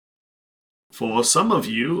For some of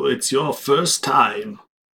you, it's your first time.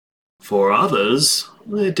 For others,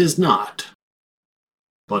 it is not.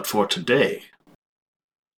 But for today,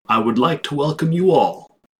 I would like to welcome you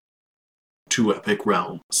all to Epic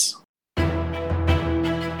Realms.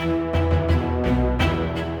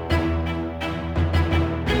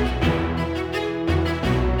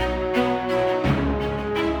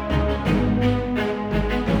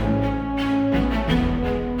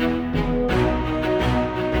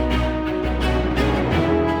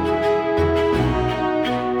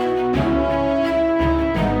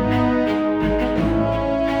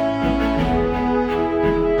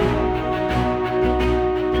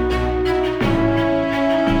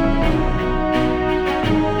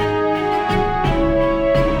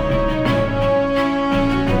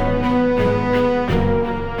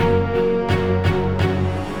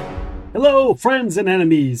 Hello, friends and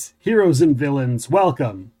enemies, heroes and villains.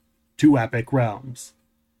 Welcome to Epic Realms.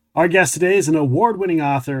 Our guest today is an award-winning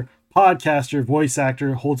author, podcaster, voice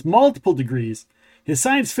actor, holds multiple degrees. His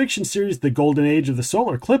science fiction series, The Golden Age of the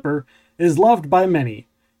Solar Clipper, is loved by many.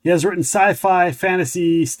 He has written sci-fi,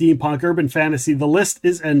 fantasy, steampunk, urban fantasy. The list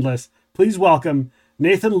is endless. Please welcome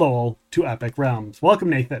Nathan Lowell to Epic Realms. Welcome,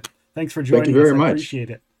 Nathan. Thanks for joining us. Thank you very much. I appreciate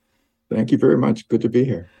it. Thank you very much. Good to be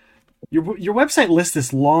here. Your website lists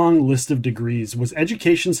this long list of degrees. Was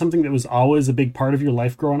education something that was always a big part of your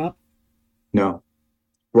life growing up? No.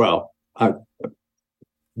 Well,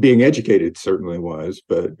 being educated certainly was,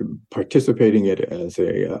 but participating in it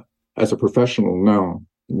as a professional,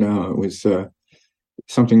 no. It was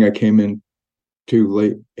something I came in too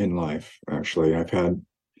late in life, actually. I've had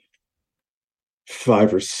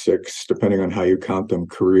 5 or 6, depending on how you count them,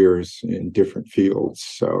 careers in different fields.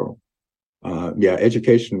 So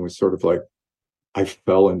education was sort of like I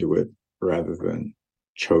fell into it rather than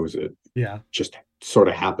chose it. Yeah. Just sort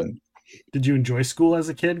of happened. Did you enjoy school as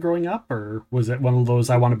a kid growing up, or was it one of those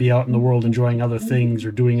I want to be out in the world enjoying other things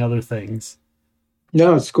or doing other things?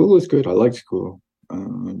 No, school was good. I liked school.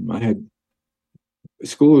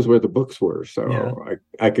 School was where the books were, so yeah.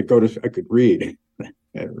 I could read.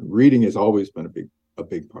 And reading has always been a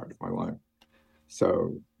big part of my life.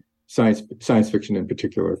 So science fiction in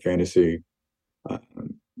particular, fantasy.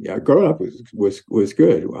 Growing up was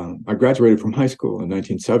good. I graduated from high school in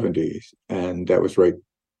 1970s, and that was right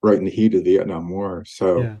in the heat of the Vietnam War.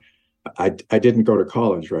 So yeah. I didn't go to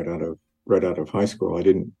college right out of high school. I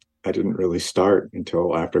didn't really start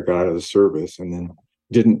until after I got out of the service, and then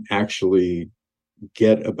didn't actually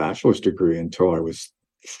get a bachelor's degree until I was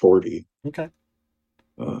 40. Okay.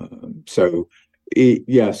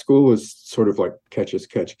 School was sort of like catch as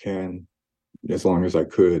catch can, as long as I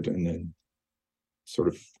could, and then sort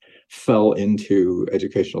of fell into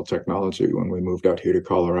educational technology when we moved out here to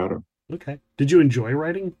Colorado. Okay. Did you enjoy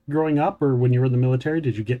writing growing up, or when you were in the military?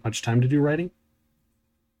 Did you get much time to do writing?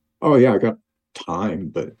 Oh yeah, I got time,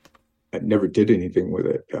 but I never did anything with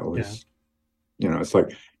it. I was, it's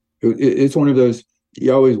like it's one of those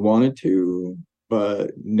you always wanted to,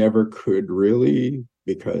 but never could really,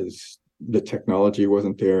 because the technology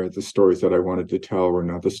wasn't there. The stories that I wanted to tell were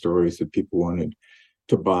not the stories that people wanted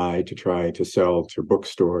to buy, to try to sell to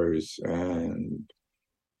bookstores. And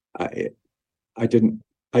I didn't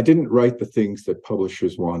write the things that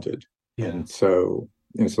publishers wanted. Yeah. And so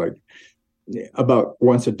it's like about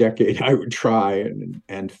once a decade I would try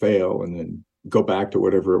and fail, and then go back to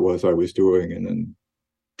whatever it was I was doing, and then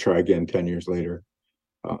try again 10 years later.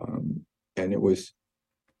 And it was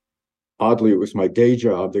my day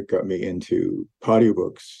job that got me into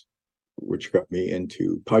audiobooks, which got me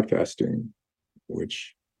into podcasting,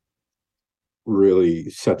 which really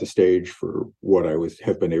set the stage for what I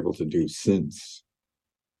have been able to do since.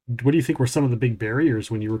 What do you think were some of the big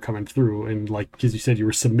barriers when you were coming through? And like, because you said you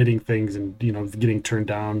were submitting things and, getting turned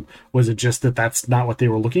down. Was it just that that's not what they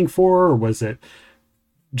were looking for? Or was it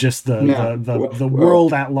just the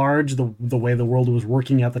world at large, the way the world was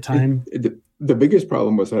working at the time? The biggest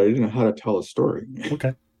problem was that I didn't know how to tell a story.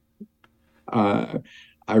 Okay.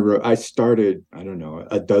 I started, I don't know,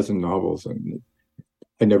 a dozen novels, and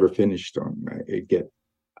I never finished them.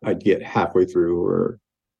 I'd get halfway through, or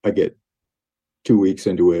I'd get 2 weeks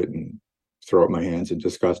into it and throw up my hands in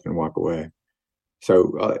disgust and walk away.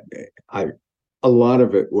 So a lot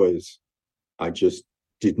of it was I just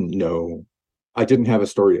didn't know. I didn't have a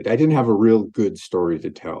story. I didn't have a real good story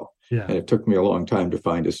to tell. Yeah. And it took me a long time to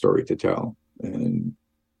find a story to tell. And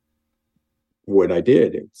when I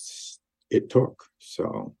did, it took.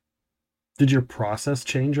 So did your process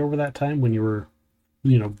change over that time when you were,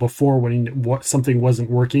 before when something wasn't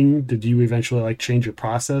working? Did you eventually like change your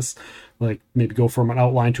process, like maybe go from an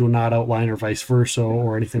outline to a not outline, or vice versa,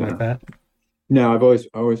 or anything like that? No, I've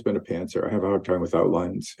always been a pantser. I have a hard time with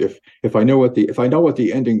outlines. If I know what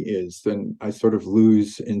the ending is, then I sort of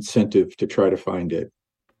lose incentive to try to find it.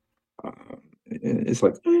 It's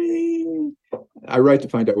like I write to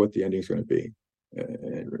find out what the ending is going to be,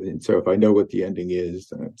 and so if I know what the ending is,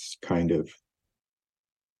 then it's kind of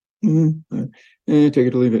take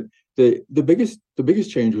it or leave it. The biggest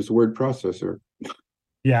change was the word processor.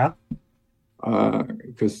 Yeah.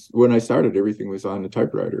 Because when I started, everything was on the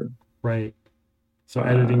typewriter. Right. So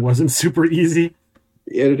editing wasn't super easy.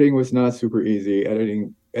 Editing was not super easy.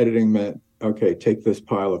 Editing meant, okay, take this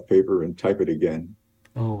pile of paper and type it again.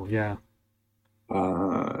 Oh yeah.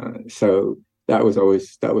 So that was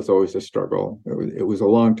always a struggle. It was a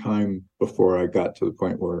long time before I got to the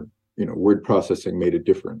point where word processing made a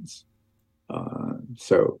difference.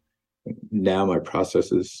 So now my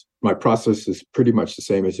process is pretty much the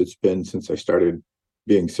same as it's been since I started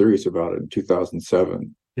being serious about it in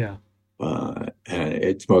 2007. Yeah. And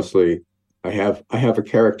it's mostly I have a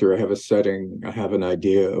character, I have a setting, I have an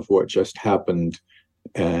idea of what just happened,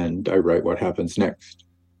 and I write what happens next.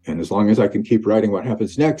 And as long as I can keep writing what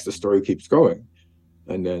happens next, the story keeps going.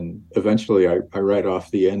 And then eventually I write off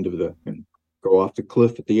the end and go off the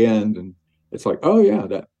cliff at the end, and it's like, oh yeah,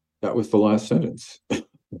 that was the last sentence.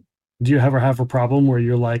 Do you ever have a problem where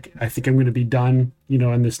you're like, I think I'm going to be done,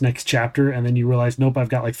 in this next chapter, and then you realize, nope, I've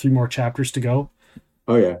got like 3 more chapters to go?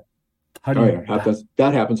 Oh yeah. How do you?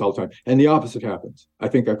 That happens all the time. And the opposite happens. I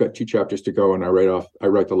think I've got 2 chapters to go and I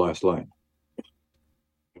write the last line.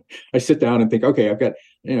 I sit down and think, okay, I've got,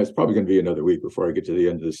 it's probably going to be another week before I get to the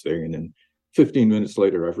end of this thing. And then 15 minutes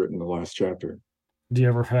later, I've written the last chapter. Do you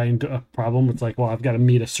ever find a problem? It's like, well, I've got to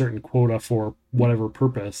meet a certain quota for whatever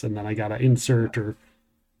purpose, and then I got to insert or.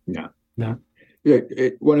 No. No. Yeah.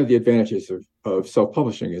 One of the advantages of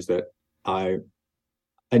self-publishing is that I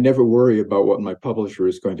never worry about what my publisher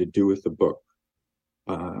is going to do with the book.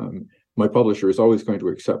 My publisher is always going to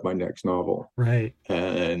accept my next novel. Right.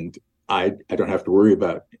 And I don't have to worry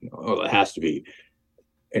about, it has to be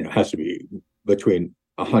between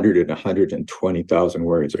 100 and 120,000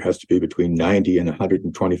 words. It has to be between 90 and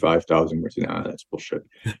 125,000 words. Nah, that's bullshit.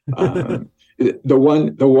 The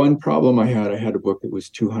one problem I had a book that was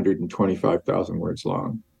 225,000 words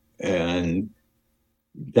long. And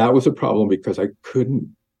that was a problem because I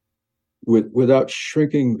couldn't, without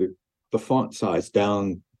shrinking the font size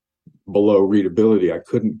down below readability, I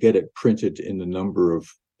couldn't get it printed in the number of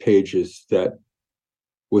pages that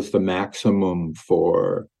was the maximum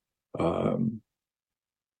for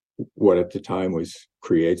what at the time was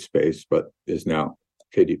CreateSpace, but is now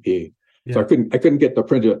KDP. Yeah. So I couldn't get the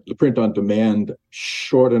print on demand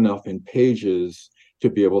short enough in pages to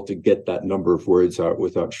be able to get that number of words out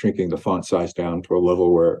without shrinking the font size down to a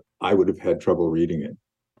level where I would have had trouble reading it.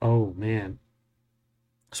 Oh man.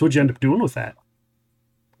 So what'd you end up doing with that?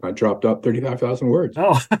 I dropped out 35,000 words.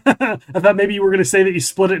 Oh, I thought maybe you were going to say that you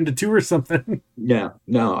split it into 2 or something. Yeah,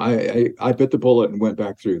 no, I bit the bullet and went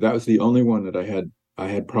back through. That was the only one that I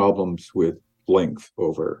had problems with length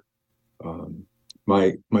over.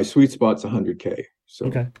 My sweet spot's 100K. So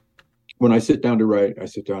okay. When I sit down to write a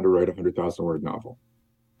 100,000 word novel.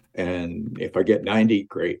 And if I get 90,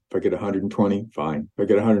 great. If I get 120, fine. If I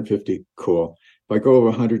get 150, cool. If I go over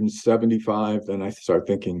 175, then I start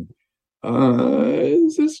thinking,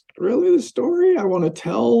 is this really the story I want to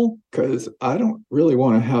tell? Because I don't really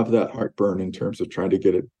want to have that heartburn in terms of trying to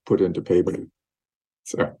get it put into paper.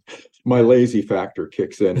 So my lazy factor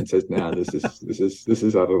kicks in and says, "Nah, this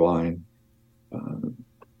is out of line."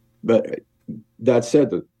 But that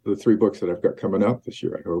said, the 3 books that I've got coming up this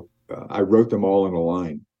year, I hope I wrote them all in a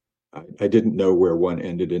line. I didn't know where one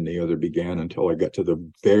ended and the other began until I got to the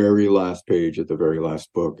very last page of the very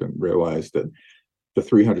last book and realized that the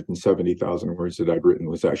 370,000 words that I'd written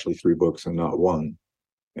was actually 3 books and not one.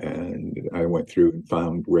 And I went through and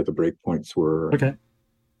found where the breakpoints were. Okay.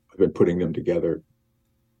 I've been putting them together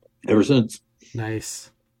ever since.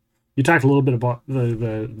 Nice. You talked a little bit about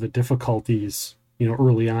the difficulties,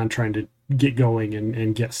 early on trying to get going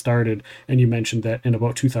and get started. And you mentioned that in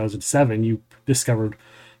about 2007, you discovered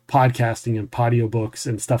podcasting and audiobooks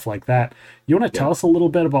and stuff like that. You want to tell us a little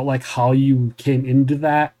bit about like how you came into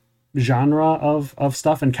that genre of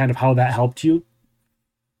stuff and kind of how that helped you?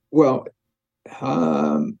 Well,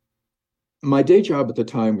 my day job at the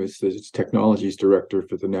time was the technologies director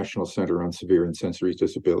for the National Center on Severe and Sensory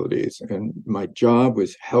Disabilities. And my job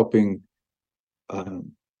was helping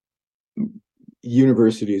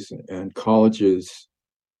universities and colleges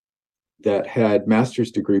that had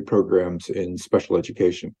master's degree programs in special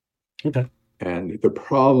education. Okay. And the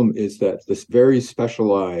problem is that this very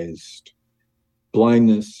specialized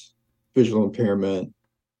blindness, visual impairment,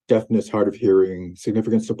 deafness, hard of hearing,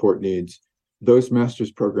 significant support needs, those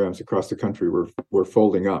master's programs across the country were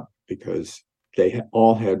folding up because they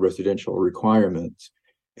all had residential requirements,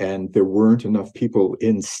 and there weren't enough people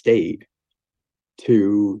in state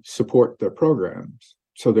to support their programs.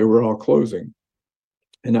 So they were all closing.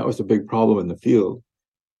 And that was a big problem in the field.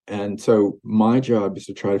 And so my job is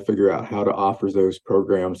to try to figure out how to offer those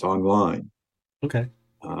programs online. Okay.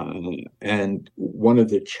 And one of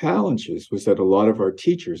the challenges was that a lot of our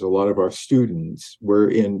teachers, a lot of our students were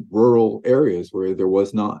in rural areas where there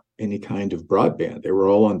was not any kind of broadband. They were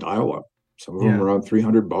all on dial-up. Some of them were on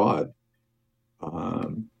 300 baud,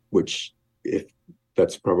 which, if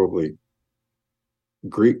that's probably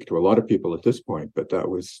Greek to a lot of people at this point, but that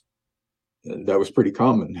was pretty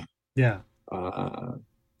common. Yeah.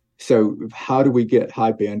 So how do we get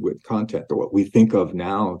high bandwidth content? Or what we think of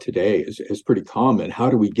now today is pretty common. How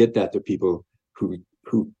do we get that to people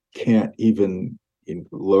who can't even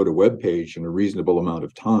load a web page in a reasonable amount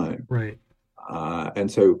of time? Right. And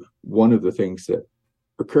so one of the things that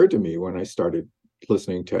occurred to me when I started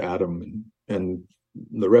listening to Adam and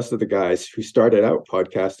the rest of the guys who started out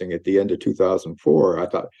podcasting at the end of 2004, I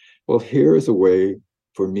thought, well, here's a way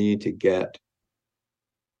for me to get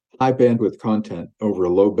high bandwidth content over a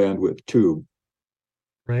low bandwidth tube,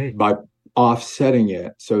 right, by offsetting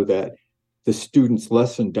it so that the student's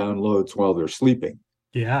lesson downloads while they're sleeping.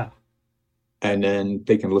 Yeah. And then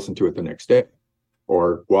they can listen to it the next day,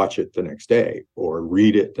 or watch it the next day, or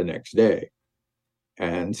read it the next day.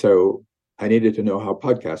 And so I needed to know how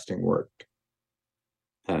podcasting worked.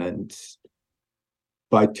 And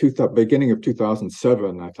by beginning of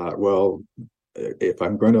 2007, I thought, well, if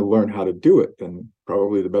I'm going to learn how to do it, then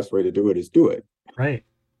probably the best way to do it is do it. Right.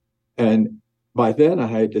 And by then I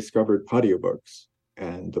had discovered audiobooks,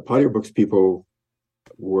 and the audiobooks people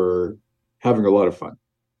were having a lot of fun.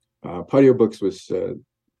 Audiobooks was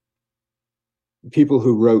people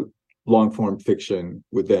who wrote long form fiction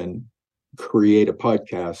would then create a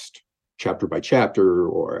podcast chapter by chapter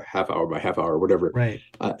or half hour by half hour, whatever. Right.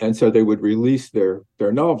 And so they would release their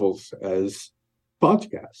novels as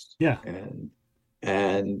podcasts. Yeah.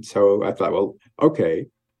 And so I thought, well, okay,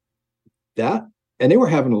 and they were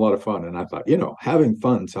having a lot of fun. And I thought, having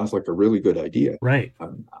fun sounds like a really good idea. Right.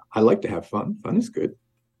 I like to have fun. Fun is good.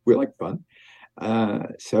 We like fun.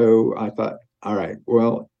 So I thought, all right,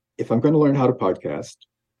 well, if I'm going to learn how to podcast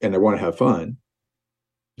and I want to have fun,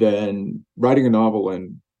 then writing a novel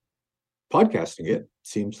and podcasting it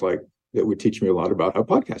seems like it would teach me a lot about how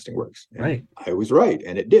podcasting works. And right. I was right,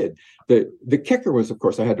 and it did. The kicker was, of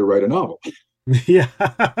course, I had to write a novel. Yeah.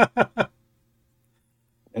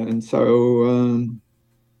 And so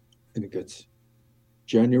I think it's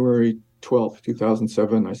January 12th,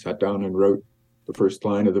 2007, I sat down and wrote the first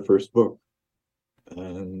line of the first book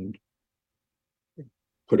and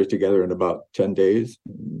put it together in about 10 days,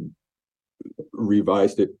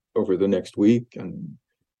 revised it over the next week, and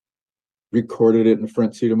recorded it in the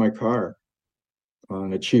front seat of my car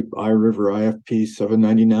on a cheap iRiver IFP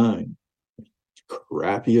 799.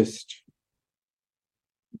 Crappiest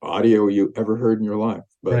audio you ever heard in your life,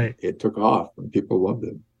 but right. It took off and people loved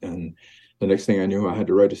it. And the next thing I knew, I had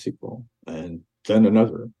to write a sequel, and then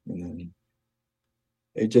another, and then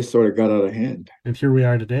it just sort of got out of hand. And here we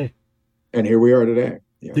are today.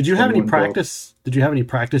 Yeah, Did you have any practice? Did you have any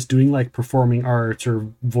practice doing like performing arts or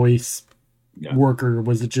voice work, or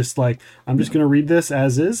was it just like, I'm just going to read this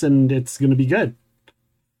as is and it's going to be good?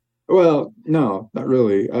 Well, no, not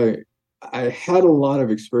really. I had a lot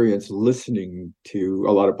of experience listening to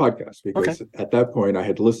a lot of podcasts because at that point I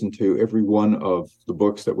had listened to every one of the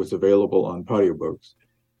books that was available on audiobooks.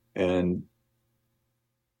 And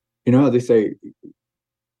you know how they say,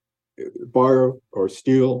 borrow or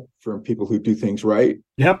steal from people who do things right?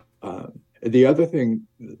 Yep.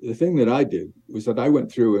 The thing that I did was that I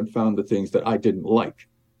went through and found the things that I didn't like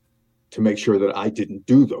to make sure that I didn't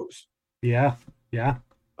do those. Yeah. Yeah.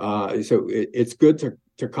 So it's good to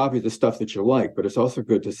copy the stuff that you like, but it's also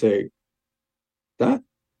good to say that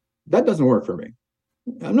doesn't work for me.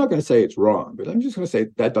 I'm not going to say it's wrong, but I'm just going to say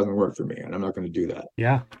that doesn't work for me, and I'm not going to do that.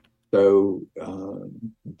 Yeah. So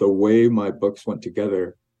the way my books went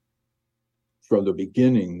together from the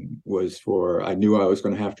beginning was I knew I was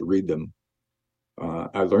going to have to read them.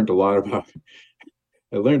 I learned a lot about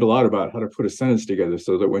how to put a sentence together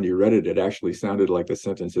so that when you read it, it actually sounded like the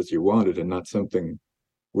sentence that you wanted and not something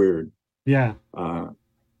weird. Yeah.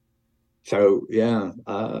 So yeah,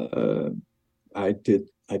 I did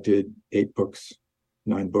 9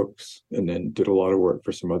 books, and then did a lot of work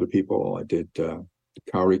for some other people. I did the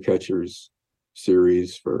Cowrie Catchers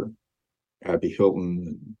series for Abby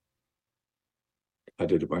Hilton. I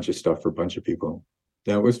did a bunch of stuff for a bunch of people.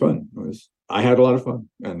 that was fun. I had a lot of fun,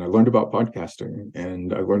 and I learned about podcasting,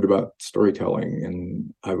 and I learned about storytelling,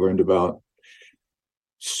 and I learned about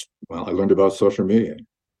social media.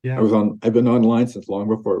 Yeah. I've been online since long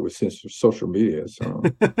before it was since social media. So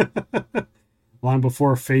Long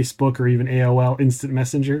before Facebook or even AOL Instant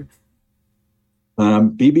Messenger.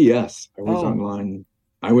 BBS. Oh,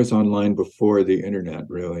 I was online before the internet,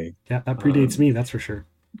 really. yeah, that predates me, that's for sure.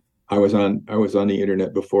 I was on the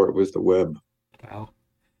internet before it was the web. Wow.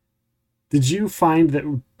 Did you find that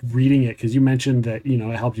reading it, because you mentioned that,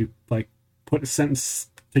 it helped you like put a sentence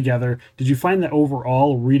together. Did you find that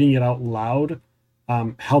overall reading it out loud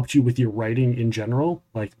helped you with your writing in general,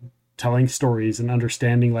 like telling stories and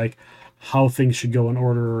understanding like how things should go in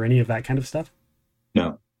order or any of that kind of stuff?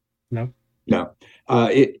 No, No. no.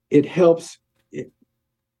 It helps.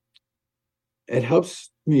 It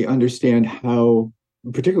helps me understand how,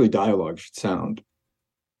 particularly dialogue, should sound.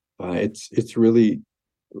 It's really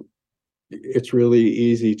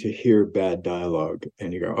easy to hear bad dialogue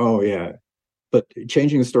and you go, oh yeah, but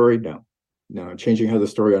changing the story, no, changing how the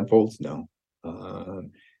story unfolds, no. Uh,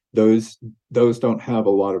 those don't have a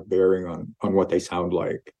lot of bearing on what they sound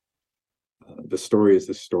like. The story is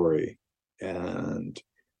the story, and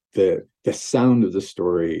the sound of the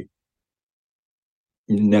story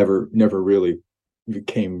never really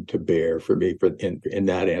came to bear for me in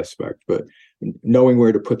that aspect. But knowing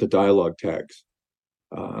where to put the dialogue tags,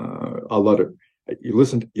 a lot of you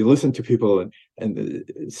listen to people, and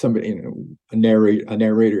somebody, a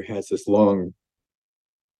narrator has this long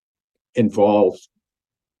involved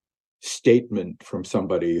statement from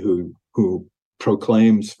somebody who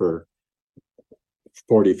proclaims for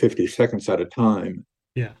 40-50 seconds at a time,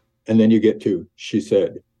 Yeah. and then you get to she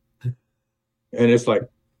said, and it's like,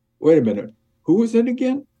 wait a minute, who was it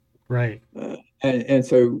again? Right. And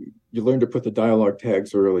so you learn to put the dialogue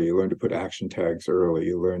tags early. You learn to put action tags early.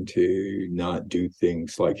 You learn to not do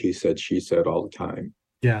things like he said, she said all the time.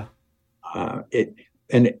 Yeah. It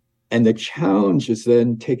and the challenge is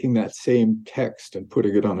then taking that same text and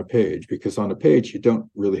putting it on a page, because on a page you don't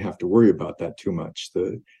really have to worry about that too much.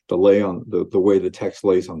 The way the text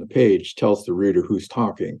lays on the page tells the reader who's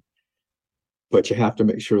talking, but you have to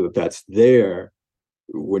make sure that that's there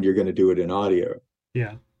when you're going to do it in audio.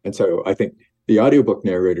 Yeah. And so I think the audiobook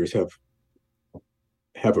narrators have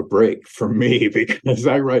a break from me because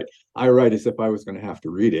I write as if I was going to have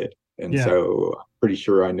to read it. And Yeah. so I'm pretty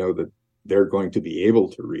sure I know that they're going to be able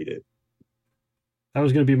to read it. That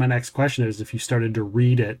was going to be my next question, is if you started to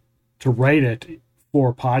write it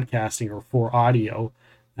for podcasting or for audio,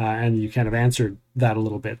 and you kind of answered that a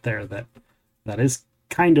little bit there, that is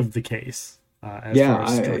kind of the case as far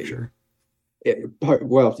as structure.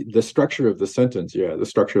 Well, the structure of the sentence, yeah, the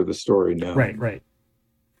structure of the story, no. Right,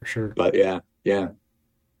 for sure. But yeah.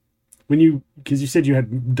 Because you said you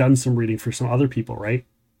had done some reading for some other people, right?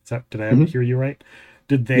 Did I hear you right?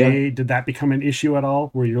 Did that become an issue at all,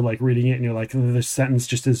 where you're like reading it and you're like, this sentence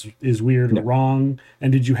just is weird or wrong?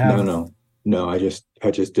 And did you have no, I just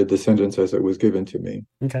did the sentence as it was given to me.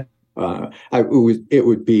 Okay. I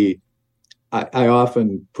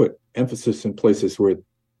often put emphasis in places where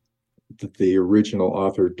the original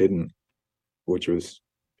author didn't, which was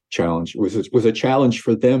a challenge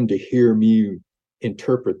for them to hear me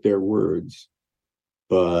interpret their words.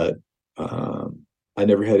 But I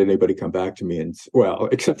never had anybody come back to me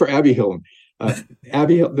except for Abby Hill.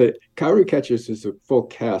 Abby Hill, the Cowrie Catchers is a full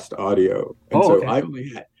cast audio, and so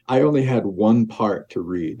okay. I only had one part to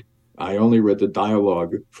read. I only read the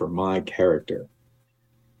dialogue for my character.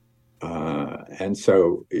 And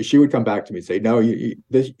so she would come back to me and say, no,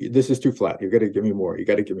 this is too flat. You got to give me more. You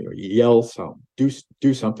got to give me more. Yell some.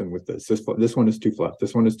 Do something with this. This one is too flat.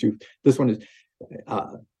 This one is,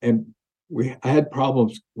 and I had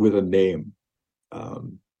problems with a name,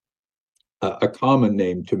 a common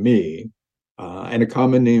name to me, and a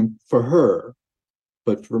common name for her.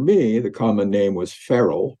 But for me, the common name was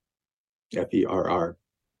Ferrell, Ferrell.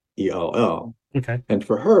 Okay. And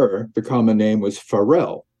for her, the common name was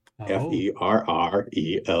Farrell. Ferrell.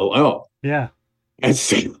 Yeah. And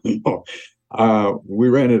so we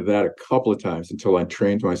ran into that a couple of times until I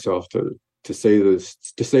trained myself to say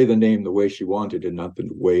the name the way she wanted and not the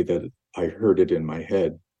way that I heard it in my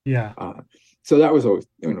head. Yeah. So that was always,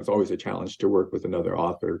 it's always a challenge to work with another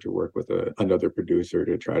author, to work with another producer,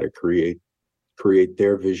 to try to create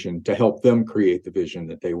their vision, to help them create the vision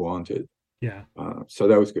that they wanted. Yeah. So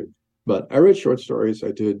that was good. But I read short stories.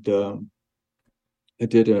 I did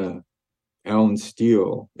Alan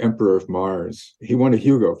Steele, Emperor of Mars. He won a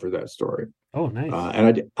Hugo for that story. Oh, nice.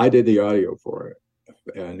 And I did the audio for it,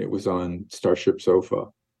 and it was on Starship Sofa,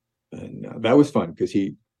 and that was fun because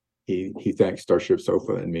he he thanked Starship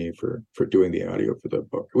Sofa and me for doing the audio for the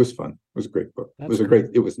book. It was fun. It was a great book. That's it was a great.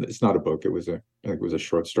 It's not a book. It was I think it was a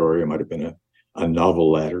short story. It might have been a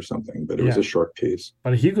novelette or something, but it was a short piece.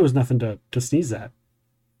 But a Hugo is nothing to sneeze at,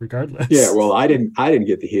 regardless. Yeah, well, I didn't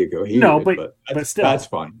get the Hugo. But still, that's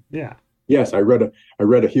fine. Yeah. Yes, I read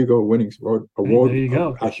a Hugo winning award. There you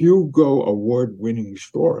go. A Hugo award winning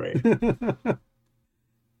story.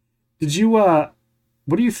 Did you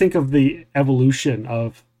what do you think of the evolution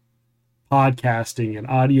of podcasting and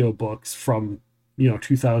audiobooks from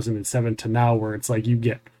 2007 to now, where it's like you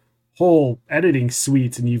get whole editing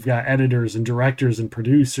suites and you've got editors and directors and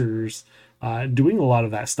producers doing a lot of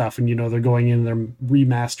that stuff, and they're going in, they're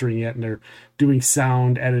remastering it, and they're doing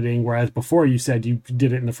sound editing, whereas before you said you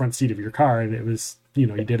did it in the front seat of your car and it was you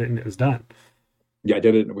did it and it was done. Yeah, I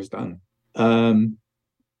did it and it was done.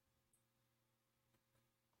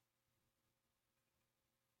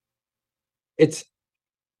 It's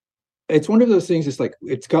one of those things. It's like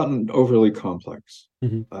it's gotten overly complex.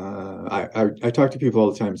 Mm-hmm. I talk to people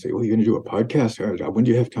all the time and say, "Well, you're going to do a podcast? When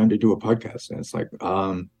do you have time to do a podcast?" And it's like,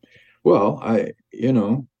 well, I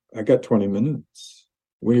got 20 minutes.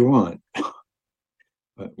 What do you want?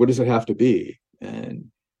 What does it have to be?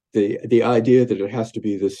 And the idea that it has to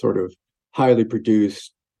be this sort of highly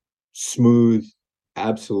produced, smooth,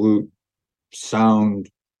 absolute sound.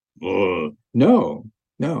 No.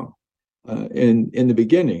 In the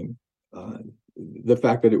beginning, the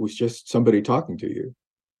fact that it was just somebody talking to you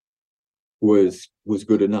was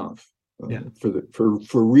good enough. For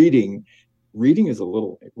reading. Reading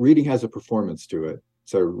has a performance to it.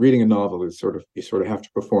 So reading a novel is you sort of have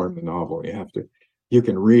to perform the novel. You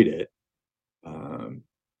can read it,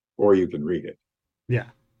 or you can read it. Yeah.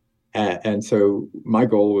 And so my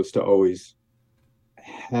goal was to always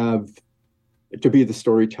to be the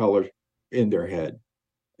storyteller in their head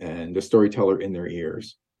and the storyteller in their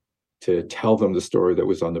ears, to tell them the story that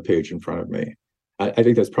was on the page in front of me. I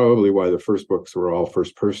think that's probably why the first books were all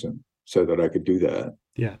first person, so that I could do that.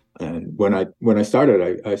 Yeah. And when I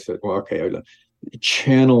started, I said, well, okay, I'll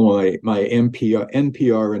channel my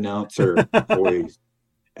NPR announcer voice,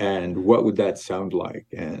 and what would that sound like,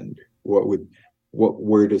 and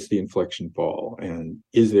where does the inflection fall, and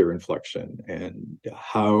is there inflection, and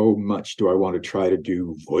how much do I want to try to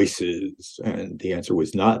do voices? And the answer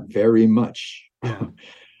was not very much. Yeah.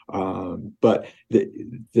 But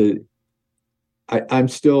I'm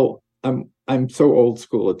so old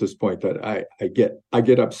school at this point that I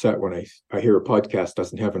get upset when I hear a podcast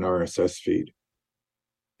doesn't have an RSS feed,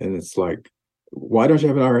 and it's like, why don't you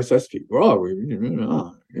have an RSS feed? Well,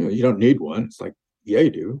 you don't need one. It's like, yeah,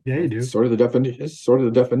 you do. Yeah, you do. It's sort of the definition. It's sort of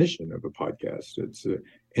the definition of a podcast. It's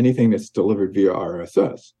anything that's delivered via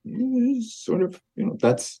RSS. It's sort of,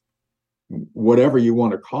 that's whatever you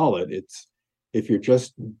want to call it. It's, if you're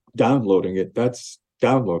just downloading it, that's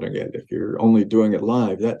downloading it. If you're only doing it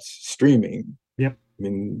live, that's streaming. Yep. I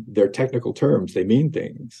mean, they're technical terms. They mean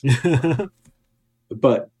things.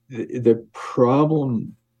 But the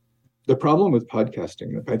problem with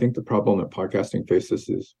podcasting, I think the problem that podcasting faces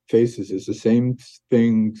is the same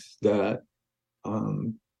things that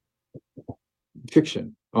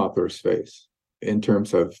fiction authors face, in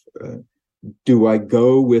terms of, do I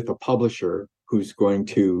go with a publisher who's going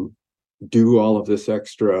to do all of this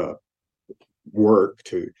extra work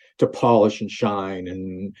to polish and shine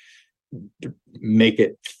and make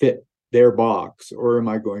it fit their box, or am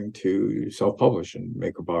I going to self-publish and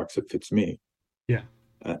make a box that fits me? Yeah.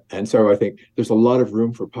 And so I think there's a lot of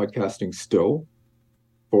room for podcasting still,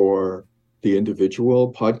 for the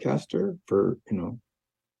individual podcaster, for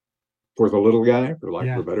the little guy, for lack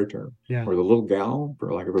of a better term, or the little gal,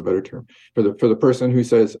 for lack of a better term, for the person who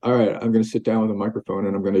says, all right, I'm going to sit down with a microphone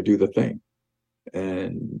and I'm going to do the thing.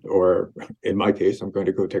 Or in my case, I'm going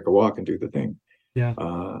to go take a walk and do the thing. Yeah.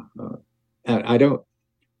 And I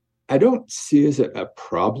don't see as a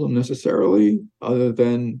problem necessarily, other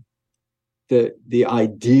than the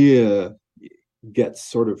idea gets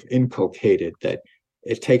sort of inculcated that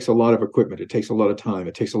it takes a lot of equipment, it takes a lot of time,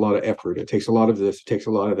 it takes a lot of effort, it takes a lot of this, it takes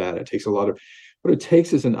a lot of that, it takes a lot of, what it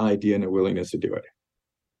takes is an idea and a willingness to do it.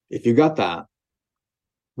 If you got that,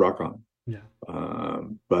 rock on. Yeah.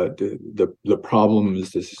 But the problem is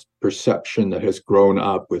this perception that has grown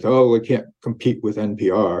up with, oh, it can't compete with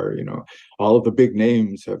NPR. All of the big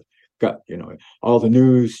names have got, all the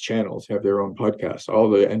news channels have their own podcasts.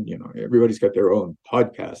 Everybody's got their own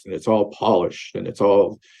podcast, and it's all polished and it's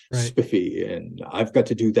all spiffy. And I've got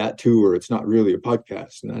to do that too, or it's not really a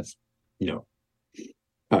podcast. And that's,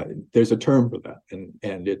 there's a term for that,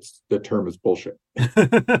 and the term is bullshit.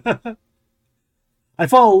 I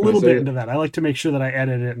fall a When I little say bit it, into that. I like to make sure that I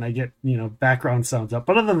edit it and I get, background sounds up.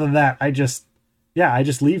 But other than that, I just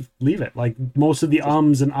leave it. Like most of the just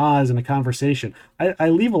ums and ahs in a conversation, I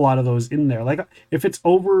leave a lot of those in there. Like if it's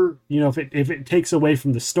over, if it takes away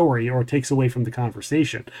from the story or takes away from the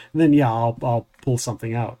conversation, then yeah, I'll pull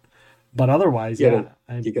something out. But otherwise, you yeah,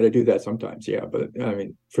 gotta you gotta do that sometimes. Yeah, but I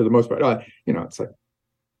mean, for the most part, it's like,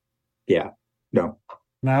 yeah, no,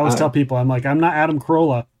 and I always I, tell people, I'm like, I'm not Adam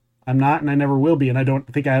Carolla. I'm not, and I never will be, and I don't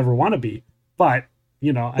think I ever want to be. But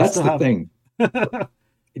I that's still the have thing.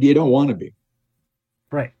 You don't want to be.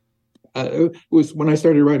 right. It was when I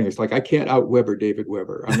started writing. It's like I can't out Weber David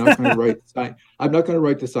Weber. I'm not going to write. I'm not going to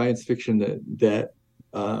write the science fiction that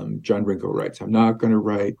John Rinko writes. I'm not going to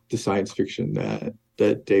write the science fiction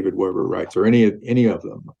that David Weber writes, or any of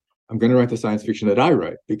them. I'm going to write the science fiction that I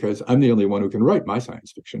write because I'm the only one who can write my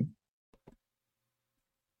science fiction.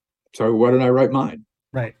 So why don't I write mine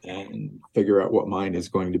Right. and figure out what mine is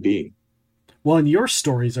going to be? Well, and your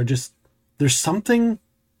stories are just, there's something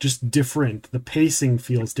just different. The pacing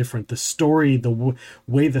feels different. The story,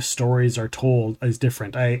 way the stories are told is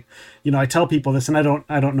different. I tell people this, and I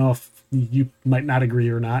don't know if you might not agree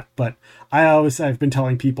or not, but I've been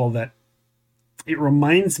telling people that it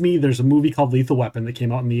reminds me, there's a movie called Lethal Weapon that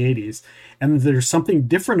came out in the 80s, and there's something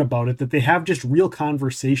different about it, that they have just real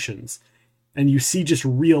conversations and you see just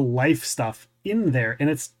real life stuff in there. And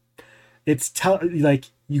like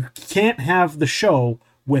you can't have the show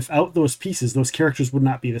without those pieces. Those characters would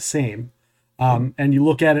not be the same. And you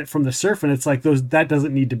look at it from the surf and it's like that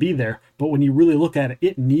doesn't need to be there. But when you really look at it,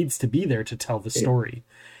 it needs to be there to tell the story.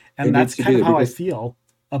 And that's kind of how I feel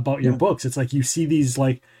about your books. It's like you see these,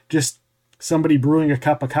 like, just somebody brewing a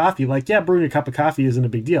cup of coffee. Like, yeah, brewing a cup of coffee isn't a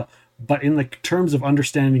big deal. But in the terms of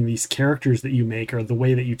understanding these characters that you make or the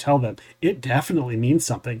way that you tell them, it definitely means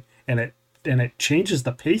something. And it changes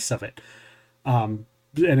the pace of it. And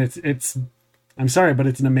it's I'm sorry, but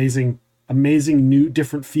it's an amazing new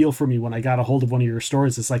different feel for me when I got a hold of one of your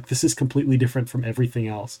stories. It's like, this is completely different from everything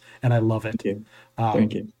else, and I love it. Thank you.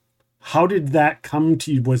 Thank you. How did that come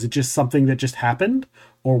to you? Was it just something that just happened,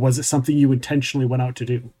 or was it something you intentionally went out to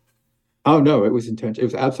do? Oh no, it was intentional.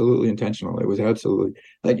 It was absolutely intentional. It was absolutely,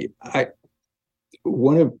 like,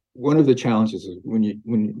 one of the challenges is when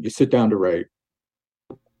you sit down to write,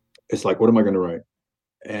 it's like, what am I going to write?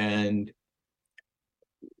 And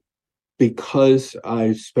because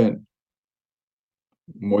I spent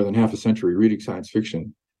more than half a century reading science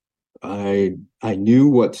fiction, I knew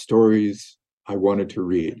what stories I wanted to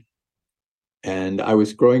read. And I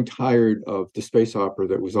was growing tired of the space opera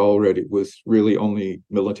that was really only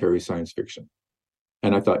military science fiction.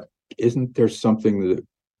 And I thought, isn't there a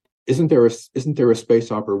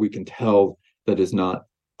space opera we can tell that is not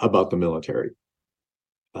about the military?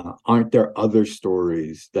 Aren't there other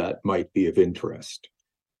stories that might be of interest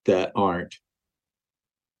that aren't,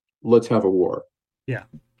 let's have a war? Yeah.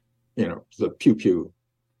 The pew pew.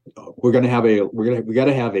 We got to have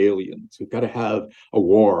aliens. We've got to have a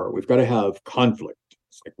war. We've got to have conflict.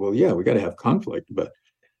 It's like, well, yeah, we got to have conflict, but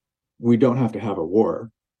we don't have to have a war.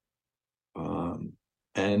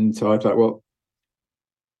 And so I thought, well,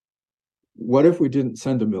 what if we didn't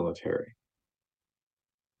send a military?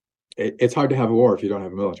 It's hard to have a war if you don't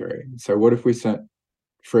have a military. So what if we sent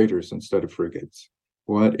freighters instead of frigates?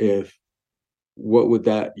 What would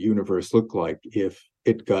that universe look like if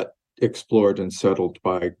it got explored and settled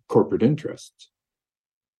by corporate interests?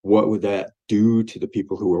 What would that do to the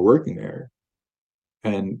people who are working there?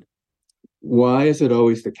 And why is it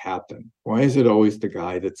always the captain? Why is it always the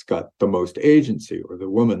guy that's got the most agency, or the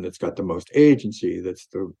woman that's got the most agency, that's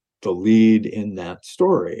the lead in that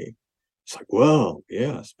story? It's like, well,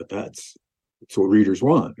 yes, but that's what readers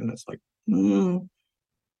want. And it's like,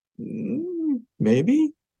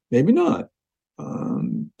 maybe not.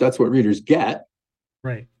 That's what readers get.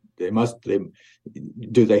 Right.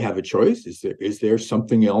 Do they have a choice? Is there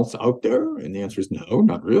something else out there? And the answer is no,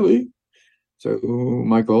 not really. So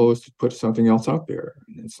my goal is to put something else out there.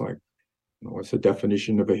 And it's like, what's the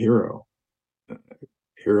definition of a hero? A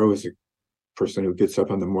hero is a person who gets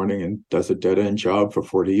up in the morning and does a dead-end job for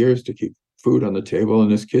 40 years to keep food on the table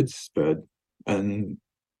and his kids fed. And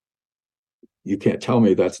you can't tell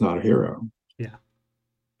me that's not a hero. Yeah.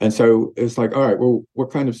 And so it's like, all right, well,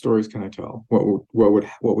 what kind of stories can I tell? What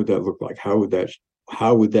would that look like? How would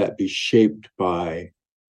that be shaped by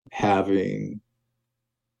having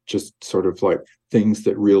just sort of like things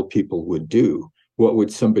that real people would do? What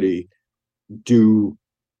would somebody do?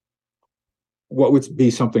 What would be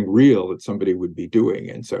something real that somebody would be doing?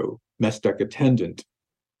 And so mess deck attendant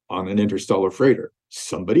on an interstellar freighter,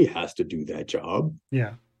 somebody has to do that job.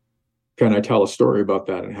 Yeah. can I tell a story about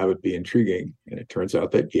that and have it be intriguing? And it turns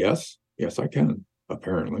out that yes, I can,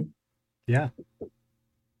 apparently. Yeah.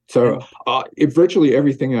 So And virtually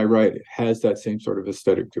everything I write has that same sort of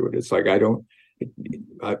aesthetic to it. It's like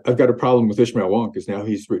I've got a problem with Ishmael Wong because now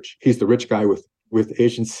he's rich. He's the rich guy with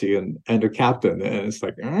agency and a captain, and it's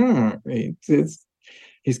like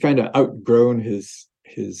he's kind of outgrown his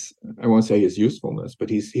I won't say his usefulness, but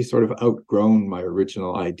he's sort of outgrown my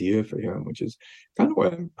original idea for him, which is kind of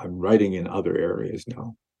what I'm writing in other areas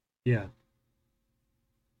now. yeah,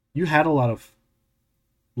 you had a lot of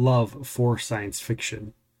love for science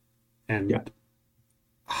fiction, Yeah. and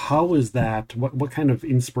how is that? What kind of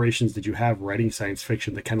inspirations did you have writing science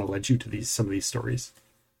fiction that kind of led you to some of these stories?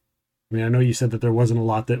 I mean, I know you said that there wasn't a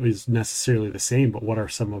lot that was necessarily the same, but what are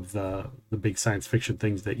some of the big science fiction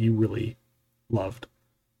things that you really loved?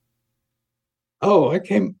 Oh, I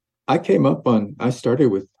started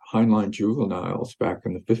with Heinlein juveniles back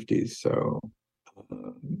in the 50s. So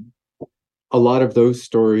um, a lot of those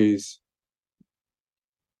stories,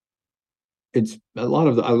 I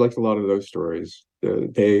liked a lot of those stories.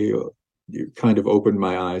 They you kind of opened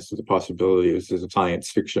my eyes to the possibilities of science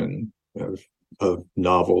fiction, of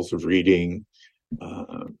novels, of reading.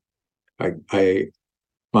 Uh, I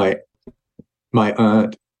my my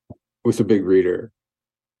aunt was a big reader,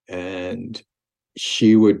 and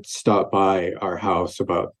she would stop by our house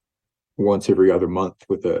about once every other month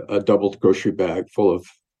with a double grocery bag full of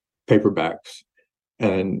paperbacks,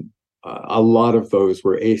 and a lot of those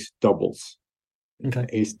were ace doubles. Okay.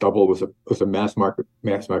 Ace double was a mass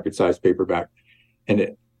market size paperback, and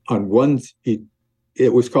it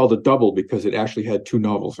was called a double because it actually had two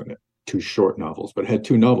novels in it, two short novels, but it had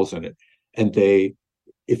two novels in it. And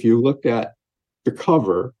if you looked at the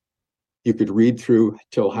cover, you could read through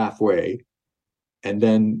till halfway, and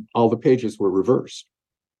then all the pages were reversed.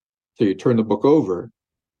 So you turn the book over,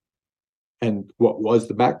 and what was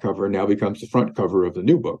the back cover now becomes the front cover of the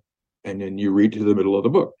new book, and then you read to the middle of the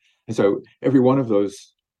book. And so every one of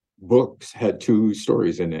those books had two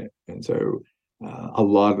stories in it, and so a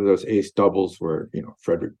lot of those ace doubles were,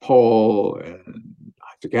 Frederick Pohl and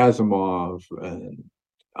Isaac Asimov and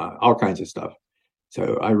all kinds of stuff.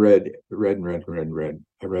 So I read. I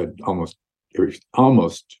read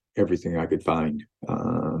almost everything I could find,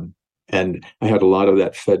 and I had a lot of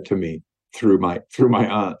that fed to me through my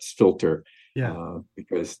aunt's filter, Yeah.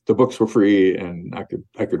 because the books were free and I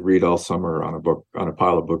could read all summer on a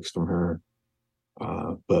pile of books from her.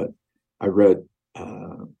 But I read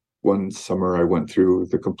one summer I went through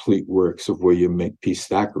the complete works of William Makepeace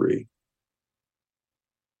Thackeray.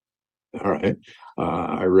 All right.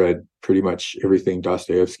 I read pretty much everything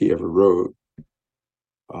Dostoevsky ever wrote.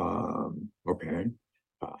 Okay.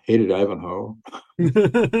 Hated Ivanhoe.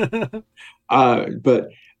 But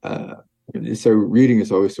so reading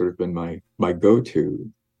has always sort of been my go-to.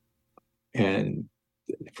 And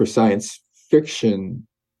for science fiction,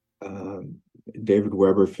 David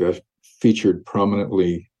Weber featured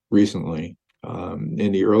prominently recently.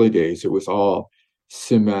 In the early days, it was all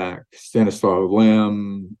Simak, Stanislaw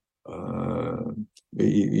Lem,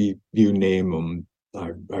 you name them.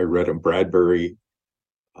 I read them. Bradbury.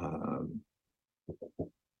 I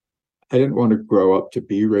didn't want to grow up to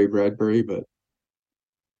be Ray Bradbury, but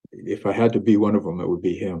if I had to be one of them, it would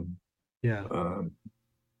be him. Yeah.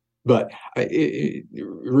 But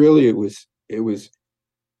really, it was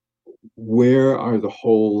where are the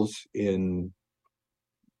holes in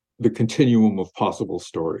the continuum of possible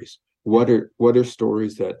stories? What are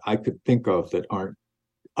stories that I could think of that aren't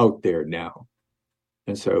out there now?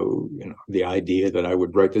 And so, the idea that I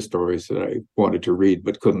would write the stories that I wanted to read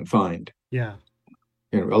but couldn't find. Yeah.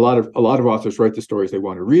 A lot of authors write the stories they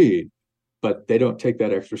want to read, but they don't take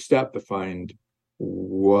that extra step to find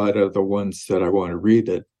what are the ones that I want to read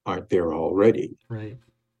that aren't there already. Right.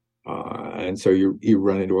 And so you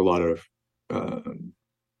run into a lot of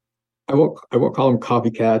I won't call them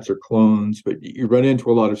copycats or clones, but you run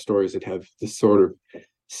into a lot of stories that have this sort of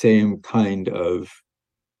same kind of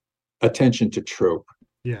attention to trope.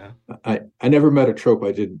 Yeah. I never met a trope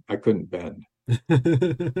I couldn't bend.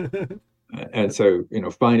 And so,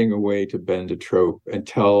 finding a way to bend a trope and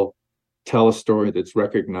tell a story that's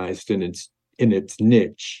recognized in its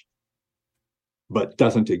niche, but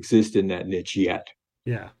doesn't exist in that niche yet.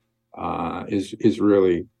 Yeah. Is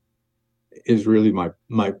really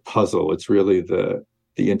my puzzle. It's really the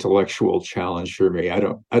intellectual challenge for me. I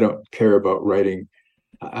don't care about writing.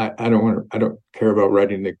 I don't care about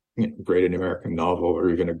writing the great American novel or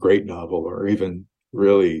even a great novel or even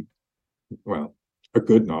really, well, a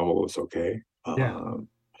good novel is okay. Yeah.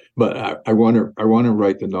 But I want to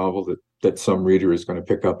write the novel that some reader is going to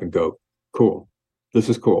pick up and go, cool, this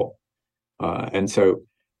is cool. And so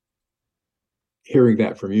hearing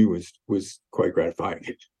that from you was quite gratifying.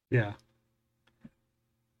 Yeah.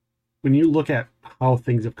 When you look at how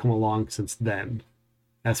things have come along since then,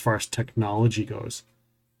 as far as technology goes,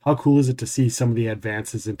 how cool is it to see some of the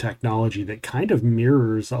advances in technology that kind of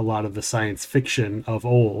mirrors a lot of the science fiction of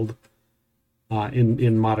old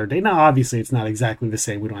in modern day? Now, obviously, it's not exactly the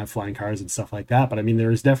same. We don't have flying cars and stuff like that, but I mean, there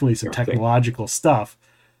is definitely some technological stuff.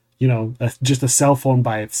 You know, just a cell phone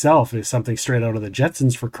by itself is something straight out of the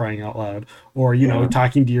Jetsons, for crying out loud. Or you know,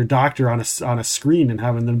 talking to your doctor on a screen and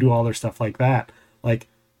having them do all their stuff like that. Like,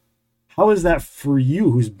 how is that for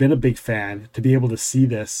you, who's been a big fan, to be able to see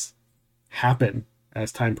this happen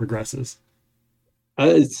as time progresses?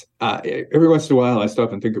 It's every once in a while I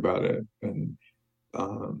stop and think about it, and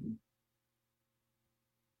um,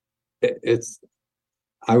 it's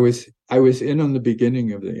I was in on the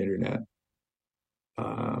beginning of the internet.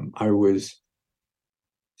 I was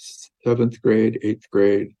seventh grade, eighth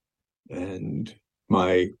grade, and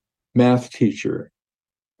my math teacher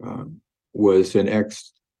was an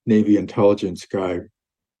ex-Navy intelligence guy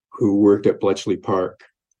who worked at Bletchley Park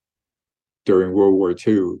during World War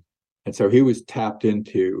II. And so he was tapped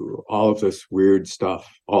into all of this weird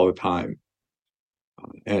stuff all the time.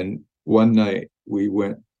 And one night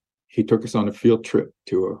he took us on a field trip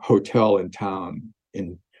to a hotel in town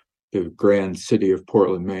in the grand city of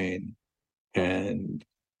Portland, Maine. And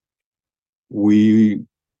we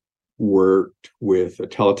worked with a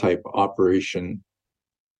teletype operation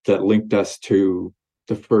that linked us to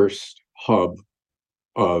the first hub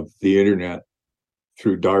of the internet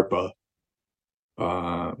through DARPA.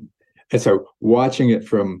 And so watching it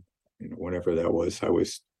from whenever that was, I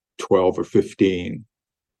was 12 or 15,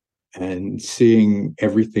 and seeing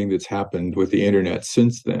everything that's happened with the internet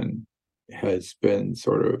since then has been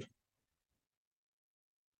sort of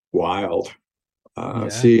wild.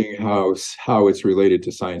 Seeing how it's related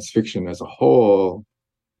to science fiction as a whole.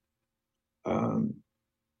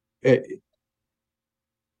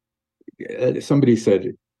 Somebody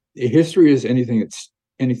said history is anything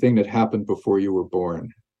that happened before you were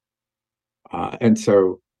born. And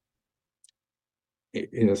so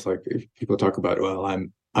it's like if people talk about, well,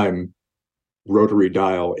 I'm rotary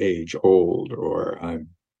dial age old, or I'm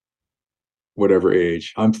whatever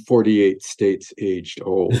age. I'm 48 states aged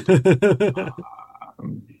old.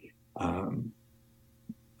 um,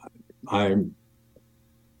 I'm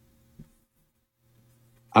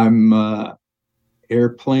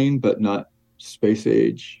airplane, but not space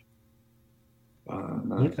age.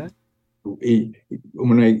 Okay.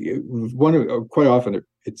 Quite often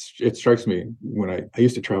it strikes me when I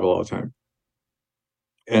used to travel all the time,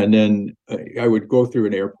 and then I would go through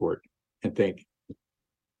an airport and think,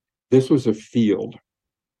 this was a field.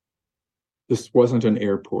 This wasn't an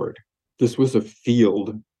airport. This was a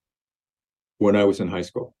field when I was in high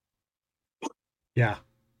school. Yeah.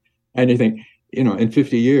 And you think, in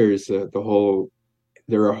 50 years,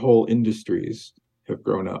 there are whole industries have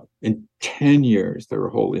grown up. In 10 years, there are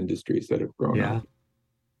whole industries that have grown up.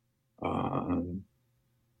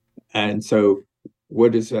 And so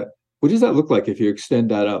what does that look like if you extend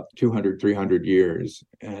that up 200, 300 years?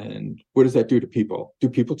 And what does that do to people? Do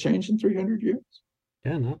people change in 300 years?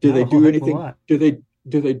 Yeah, do they do anything? Do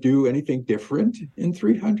they do anything different in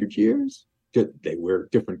 300 years? Do they wear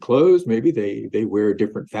different clothes? Maybe they wear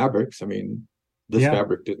different fabrics. I mean, this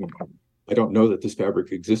fabric didn't. I don't know that this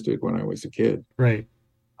fabric existed when I was a kid. Right.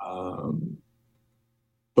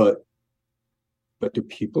 But do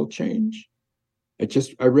people change?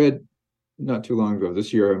 I read not too long ago.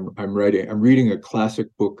 This year, I'm reading a classic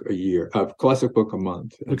book a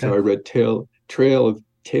month. And so I read Tale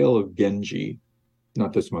of Genji,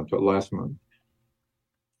 not this month, but last month.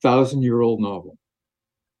 1,000-year-old novel.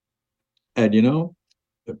 And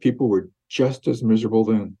the people were just as miserable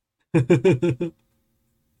then. The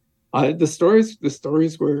story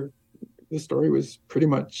was pretty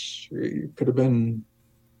much, it could have been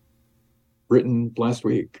written last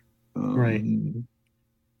week. Right.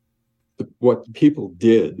 What the people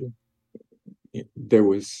did,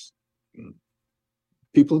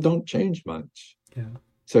 people don't change much. Yeah.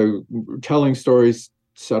 So telling stories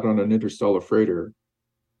set on an interstellar freighter,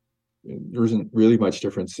 there isn't really much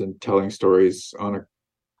difference in telling stories on a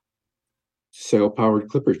sail-powered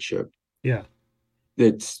clipper ship. Yeah.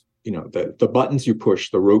 It's, the buttons you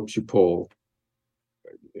push, the ropes you pull,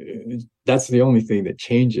 that's the only thing that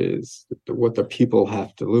changes. What the people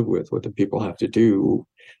have to live with, what the people have to do,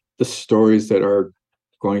 the stories that are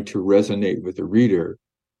going to resonate with the reader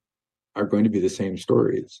are going to be the same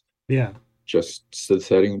stories. Yeah. Just the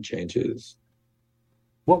setting changes.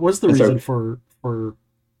 What was the reason for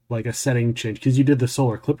like a setting change? Because you did the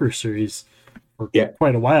Solar Clippers series for Yeah.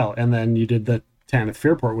 quite a while, and then you did the Tanith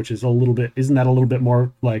Fairport, which is isn't that a little bit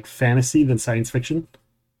more like fantasy than science fiction?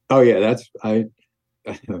 Oh yeah,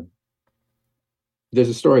 there's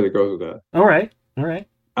a story that goes with that. All right. All right.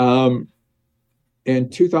 In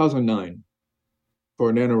 2009,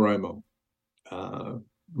 for NaNoWriMo,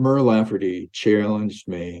 Mur Lafferty challenged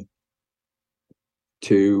me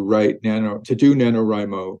to do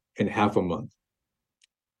NaNoWriMo in half a month.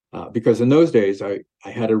 Because in those days, I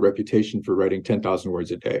had a reputation for writing 10,000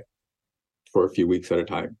 words a day for a few weeks at a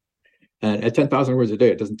time. And at 10,000 words a day,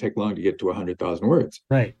 it doesn't take long to get to 100,000 words.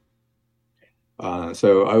 Right.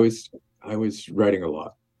 So I was writing a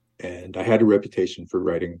lot, and I had a reputation for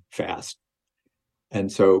writing fast.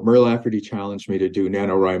 And so Mur Lafferty challenged me to do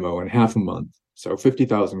NaNoWriMo in half a month. So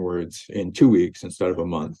 50,000 words in 2 weeks instead of a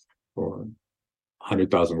month, or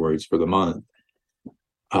 100,000 words for the month.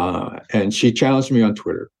 And she challenged me on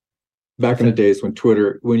Twitter. Back in the days when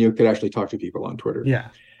you could actually talk to people on Twitter. Yeah.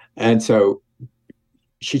 And so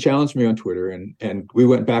she challenged me on Twitter, and we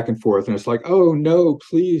went back and forth, and it's like, oh no,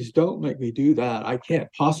 please don't make me do that. I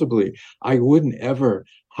wouldn't ever.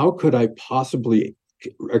 How could I possibly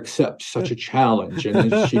accept such a challenge?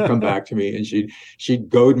 And then she'd come back to me and she'd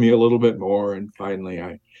goad me a little bit more, and finally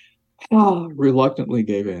I reluctantly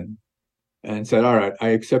gave in and said, all right, I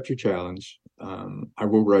accept your challenge. I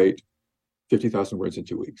will write 50,000 words in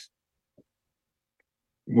 2 weeks.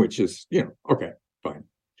 Which is, okay, fine.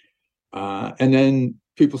 And then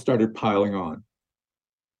people started piling on.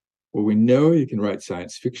 Well, we know you can write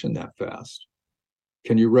science fiction that fast.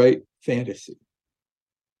 Can you write fantasy?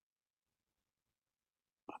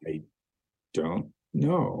 I don't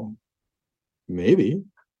know. Maybe.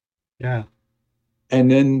 Yeah. And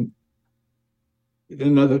then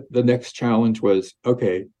the next challenge was,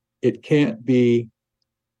 okay, it can't be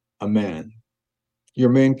a man. Your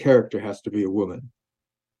main character has to be a woman.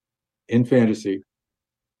 In fantasy,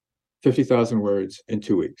 50,000 words in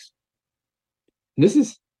 2 weeks. And this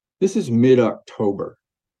is mid-October.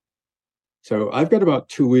 So I've got about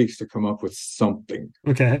 2 weeks to come up with something.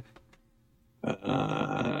 Okay.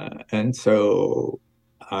 And so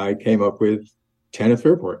I came up with Tanith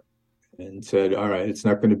Fairport and said, all right, it's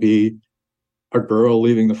not going to be a girl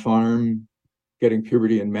leaving the farm, getting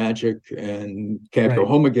puberty and magic, and can't go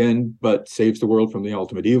home again, but saves the world from the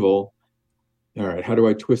ultimate evil. All right, how do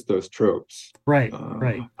I twist those tropes? Right.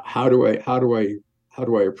 How do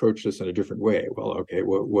I approach this in a different way? Well, okay,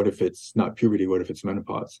 what if it's not puberty? What if it's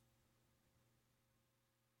menopause?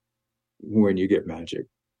 When you get magic,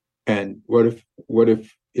 and what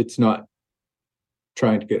if it's not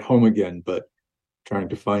trying to get home again, but trying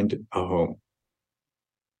to find a home?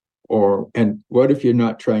 And what if you're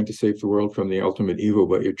not trying to save the world from the ultimate evil,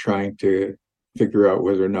 but you're trying to figure out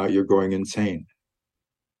whether or not you're going insane?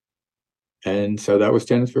 And so that was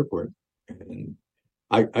Tanith Fairport. And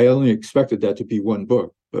I only expected that to be one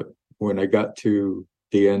book, but when I got to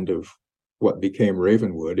the end of what became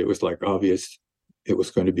Ravenwood, it was like obvious it was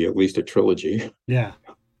going to be at least a trilogy. Yeah.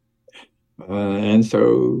 And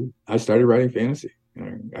so I started writing fantasy.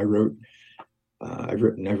 I've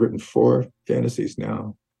written 4 fantasies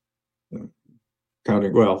now,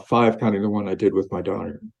 five counting the one I did with my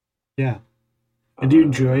daughter. Yeah. And do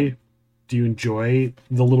you enjoy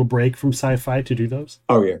the little break from sci-fi to do those?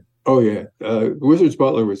 Oh yeah. Wizard's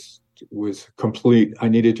Butler was complete. I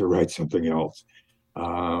needed to write something else.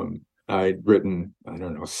 I'd written, I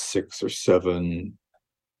don't know, 6 or 7,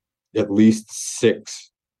 at least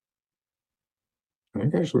 6. I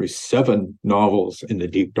think actually 7 novels in the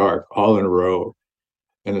deep dark, all in a row.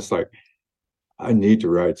 And it's like, I need to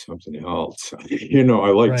write something else. I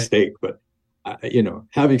like steak, but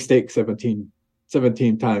having steak 17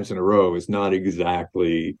 times in a row is not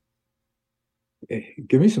exactly.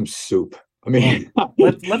 Give me some soup. I mean,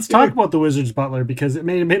 let's talk about the Wizard's Butler, because it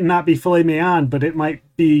may not be filet mignon, but it might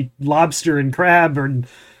be lobster and crab, or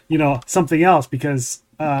something else. Because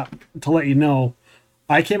to let you know,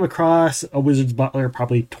 I came across a Wizard's Butler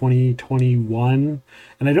probably 2021,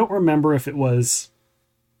 and I don't remember if it was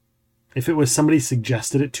somebody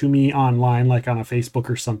suggested it to me online, like on a Facebook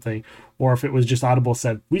or something, or if it was just Audible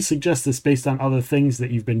said, we suggest this based on other things that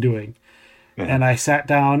you've been doing. Yeah. And I sat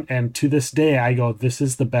down, and to this day I go, this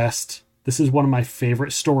is the best. This is one of my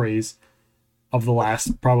favorite stories of the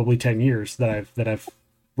last probably 10 years that I've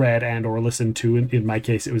read and or listened to. In my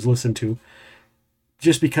case, it was listened to,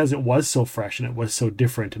 just because it was so fresh and it was so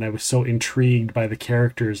different, and I was so intrigued by the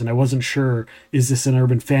characters, and I wasn't sure, is this an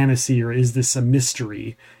urban fantasy or is this a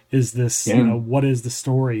mystery? Is this, what is the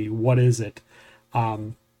story? What is it?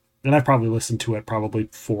 And I've probably listened to it probably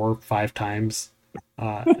 4 or 5 times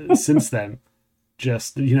since then,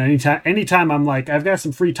 just, anytime I'm like, I've got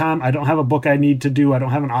some free time, I don't have a book I need to do, I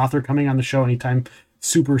don't have an author coming on the show anytime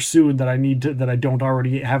super soon that I need to, that I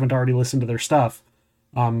haven't already listened to their stuff.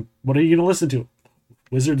 What are you going to listen to?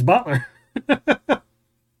 Wizard's Butler.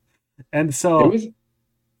 And so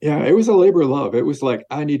it was a labor of love. It was like,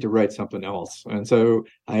 I need to write something else. And so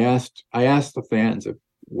I asked the fans of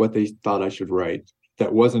what they thought I should write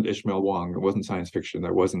that wasn't Ishmael Wong, that wasn't science fiction,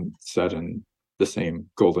 that wasn't set in the same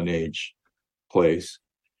golden age place.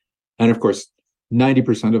 And of course,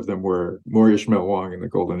 90% of them were more Ishmael Wong in the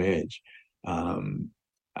golden age.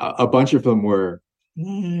 A bunch of them were,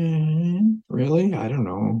 really? I don't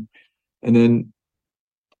know. And then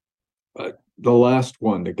the last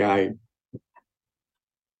one, the guy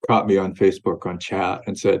caught me on Facebook on chat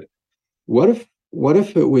and said, what if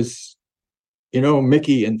it was,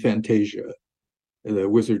 Mickey and Fantasia, the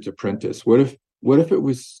Wizard's Apprentice? What if it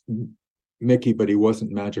was Mickey, but he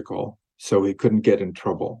wasn't magical, so he couldn't get in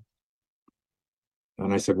trouble?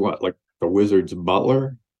 And I said, what, like the Wizard's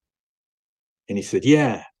butler? And he said,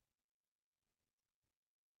 yeah.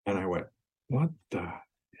 And I went, what the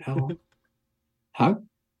hell?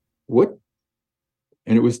 What?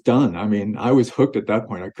 And it was done. I mean, I was hooked at that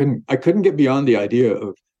point. I couldn't get beyond the idea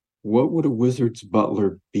of what would a wizard's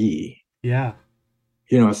butler be? Yeah.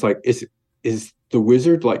 It's like, is the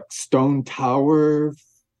wizard like Stone Tower,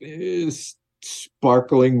 is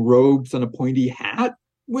sparkling robes and a pointy hat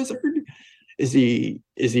wizard? Is he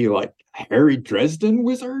like Harry Dresden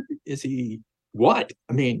wizard? Is he what?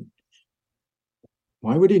 I mean,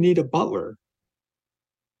 why would he need a butler?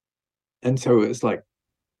 And so it's like,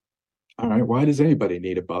 all right, why does anybody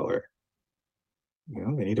need a butler?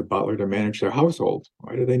 They need a butler to manage their household.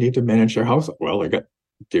 Why do they need to manage their household? Well,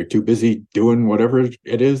 they're too busy doing whatever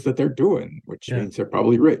it is that they're doing, which means they're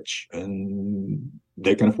probably rich and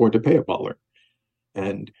they can afford to pay a butler.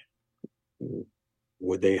 And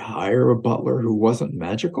would they hire a butler who wasn't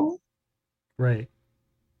magical? Right.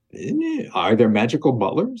 Are there magical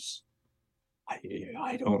butlers?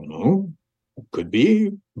 I don't know. Could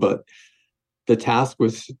be, but the task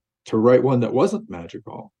was to write one that wasn't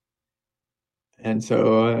magical. And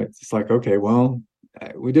so it's like, okay, well,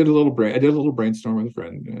 I did a little brainstorm with a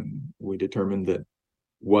friend, and we determined that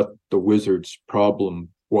what the wizard's problem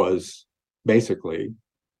was basically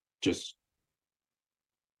just.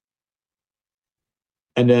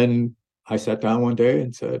 And then I sat down one day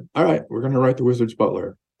and said, all right, we're going to write the Wizard's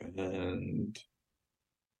Butler. And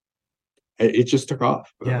it just took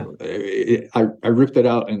off. Yeah. I ripped it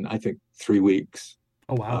out in, I think, 3 weeks.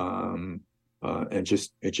 Oh, wow. And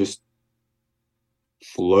it just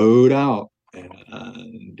flowed out.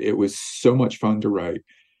 And it was so much fun to write.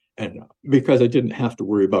 And because I didn't have to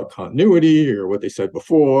worry about continuity or what they said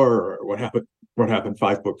before, or what happened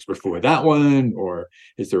 5 books before that one, or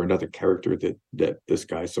is there another character that this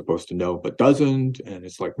guy's supposed to know but doesn't? And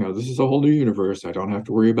it's like, no, this is a whole new universe. I don't have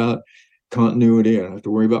to worry about continuity. I don't have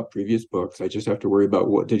to worry about previous books. I just have to worry about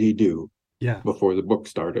what did he do before the book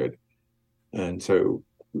started. And so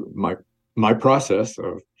my process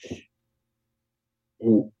of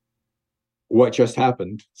what just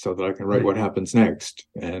happened so that I can write what happens next.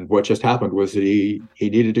 And what just happened was that he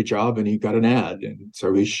needed a job and he got an ad. And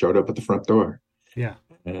so he showed up at the front door. Yeah.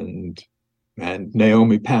 And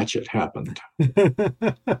Naomi Patchett happened.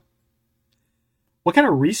 What kind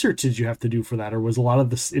of research did you have to do for that? Or was a lot of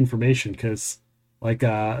this information? Because like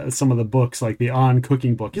some of the books, like the On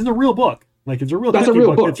Cooking book, is a real book. Like it's a real cooking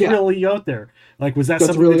book that's really out there. Like, was that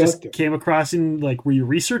something really that just came across in, like, were you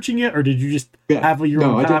researching it, or did you just have your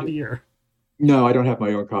own copy? Or no, I don't have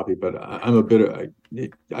my own copy, but I've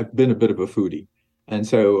been a bit of a foodie, and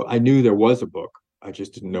so I knew there was a book. I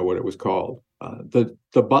just didn't know what it was called. The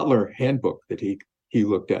Butler Handbook that he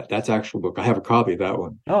looked at, that's actual book. I have a copy of that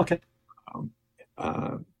one. Oh, okay.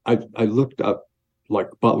 I looked up like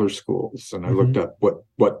butler schools, and I looked up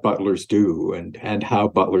what butlers do and how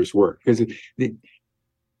butlers work, because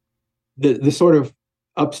the sort of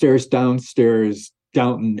upstairs downstairs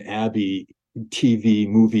Downton Abbey TV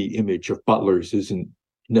movie image of butlers isn't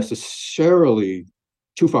necessarily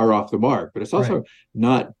too far off the mark, but it's also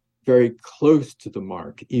not very close to the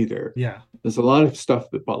mark either. Yeah, there's a lot of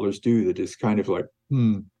stuff that butlers do that is kind of like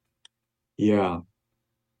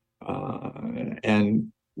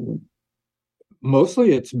and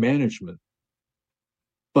mostly it's management.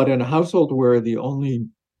 But in a household where the only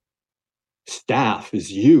staff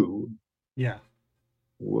is you,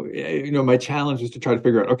 my challenge is to try to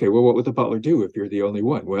figure out, okay, well, what would the butler do if you're the only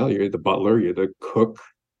one? Well, you're the butler, you're the cook,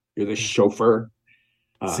 you're the chauffeur,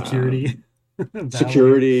 security,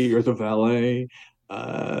 security, you're the valet.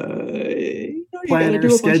 you got to planner, do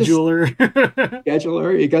a bunch of scheduler.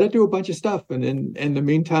 scheduler. You got to do a bunch of stuff, and in the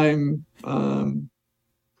meantime,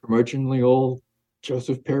 curmudgeonly old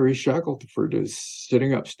Joseph Perry Shackelford is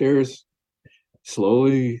sitting upstairs,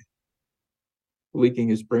 slowly leaking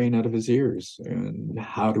his brain out of his ears. And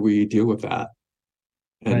how do we deal with that?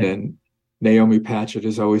 And Right. then Naomi Patchett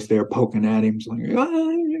is always there poking at him, like,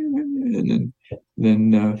 and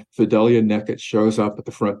then Fidelia Neckett shows up at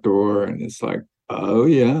the front door, and it's like, oh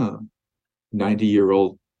yeah,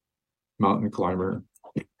 90-year-old mountain climber.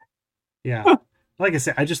 Yeah. Like I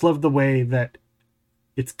said, I just love the way that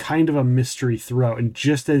it's kind of a mystery throughout, and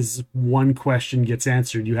just as one question gets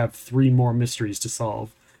answered, you have three more mysteries to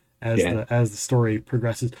solve as the story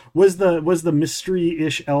progresses. Was the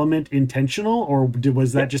mystery-ish element intentional, or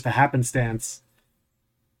was that just a happenstance?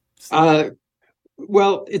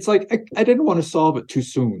 Well, it's like I didn't want to solve it too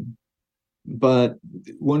soon, but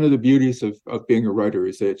one of the beauties of being a writer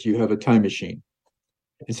is that you have a time machine,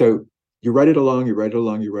 and so you write it along, you write it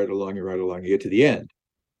along, you write it along, you write it along, you get to the end,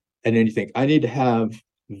 and then you think, I need to have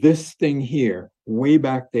this thing here way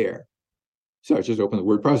back there. So I just open the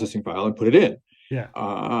word processing file and put it in. Yeah.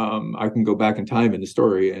 I can go back in time in the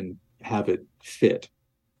story and have it fit.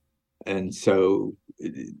 And so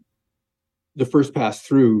the first pass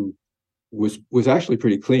through was actually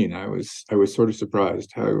pretty clean. I was sort of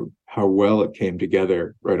surprised how well it came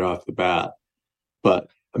together right off the bat. But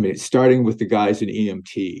I mean, starting with the guys in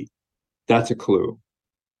EMT, that's a clue.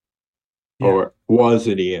 Yeah. Or was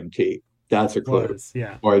an EMT, that's a clue.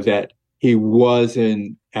 Yeah. Or that he was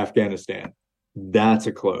in Afghanistan, that's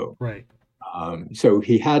a clue. Right. So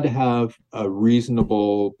he had to have a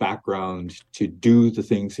reasonable background to do the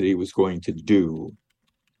things that he was going to do.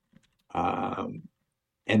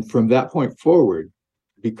 And from that point forward,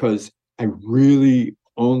 because I really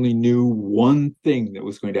only knew one thing that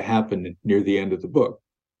was going to happen near the end of the book,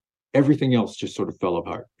 everything else just sort of fell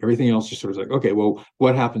apart. Everything else just sort of like, okay, well,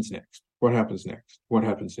 what happens next? What happens next? What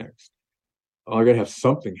happens next? Well, I got to have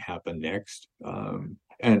something happen next, and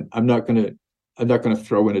I'm not gonna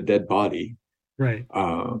throw in a dead body. Right.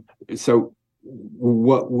 So,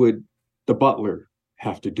 what would the butler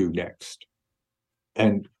have to do next?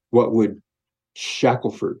 And what would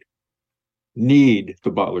Shackelford need the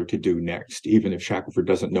butler to do next, even if Shackelford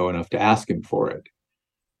doesn't know enough to ask him for it?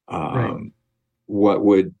 Right. What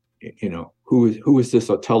would, who is this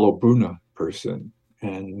Otello Bruna person,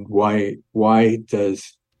 and why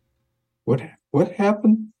does what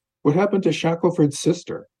happened to Shackelford's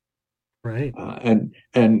sister? Right.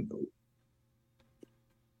 And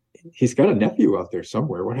he's got a nephew out there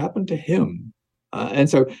somewhere. What happened to him? And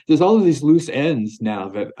so there's all of these loose ends now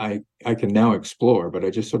that I can now explore, but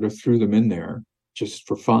I just sort of threw them in there just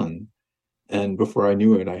for fun. And before I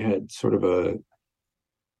knew it, I had sort of a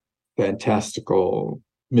fantastical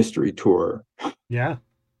mystery tour. Yeah.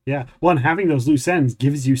 Yeah. Well, and having those loose ends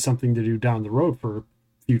gives you something to do down the road for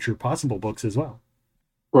future possible books as well.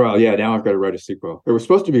 Well, yeah, now I've got to write a sequel. It was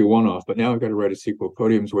supposed to be a one-off, but now I've got to write a sequel.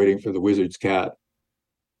 Podium's waiting for the Wizard's Cat.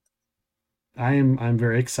 I'm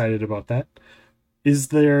very excited about that.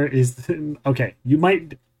 Okay, you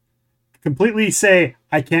might completely say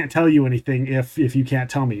I can't tell you anything if you can't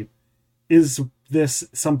tell me. Is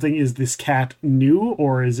this cat new,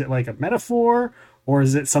 or is it like a metaphor, or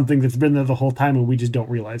is it something that's been there the whole time and we just don't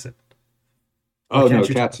realize it? Oh no,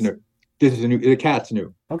 the cat's new. The cat's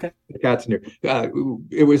new. Okay. The cat's new.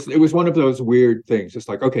 It was one of those weird things. It's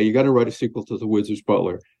like, okay, you got to write a sequel to The Wizard's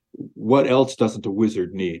Butler. What else doesn't a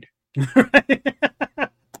wizard need?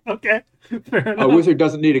 Okay. Fair enough. A wizard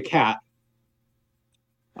doesn't need a cat.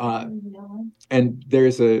 And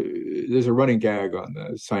there's a running gag on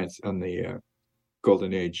the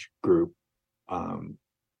Golden Age group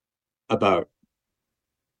about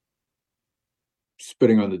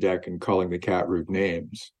spitting on the deck and calling the cat rude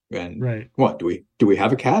names. And right. What do we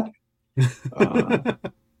have a cat?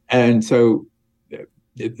 And so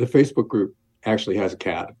the Facebook group actually has a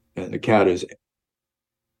cat, and the cat is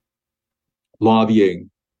lobbying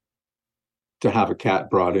to have a cat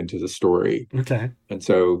brought into the story. Okay. And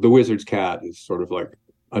so the wizard's cat is sort of like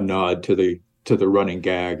a nod to the running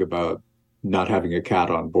gag about not having a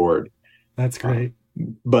cat on board. That's great.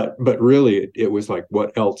 But really it was like,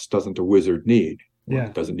 what else doesn't a wizard need? Well, yeah.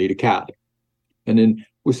 It doesn't need a cat. And then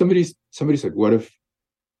with somebody said,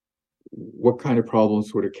 what kind of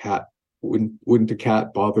problems would a cat wouldn't a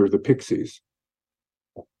cat bother the pixies?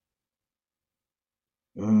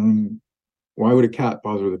 Why would a cat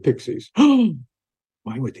bother the pixies?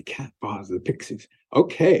 Why would the cat bother the pixies?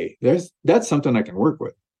 Okay, that's something I can work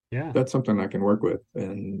with. Yeah, that's something I can work with.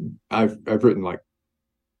 And I've written like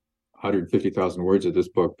 150,000 words of this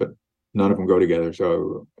book, but none of them go together.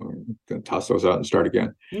 So I'm going to toss those out and start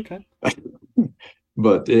again. Okay.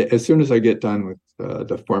 But as soon as I get done with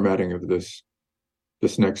the formatting of this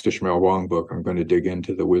next Ishmael Wong book, I'm going to dig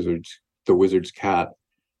into the Wizard's Cat.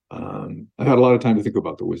 I've had a lot of time to think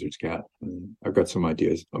about the Wizard's Cat. And I've got some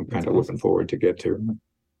ideas I'm kind of looking forward to get to.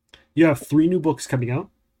 You have 3 new books coming out,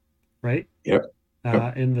 right? Yep.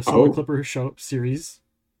 In the Solar Clipper show series.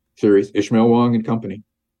 Ishmael Wong and Company.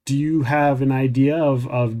 Do you have an idea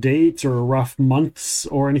of dates or rough months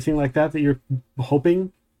or anything like that you're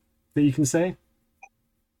hoping that you can say?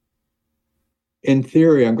 In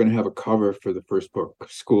theory, I'm going to have a cover for the first book,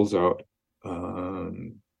 School's Out.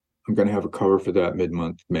 I'm going to have a cover for that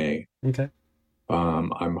mid-month, May. Okay.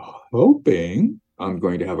 I'm hoping I'm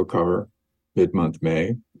going to have a cover mid-month,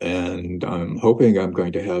 May, and I'm hoping I'm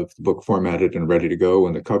going to have the book formatted and ready to go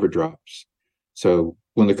when the cover drops. So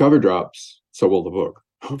when the cover drops, so will the book.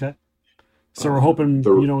 Okay. So we're hoping,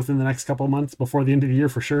 within the next couple of months before the end of the year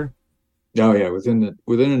for sure. Oh yeah, within the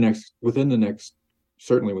next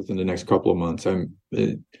certainly within the next couple of months.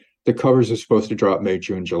 The covers are supposed to drop May,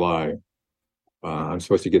 June, July. I'm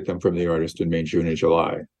supposed to get them from the artist in May, June, and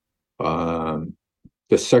July.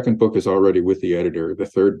 The second book is already with the editor. The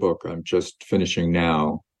third book I'm just finishing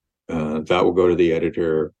now. That will go to the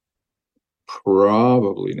editor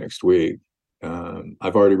probably next week.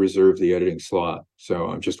 I've already reserved the editing slot, so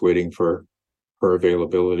I'm just waiting for her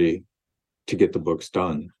availability to get the books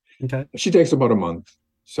done. Okay. She takes about a month.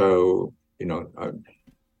 So,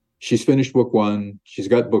 she's finished book 1. She's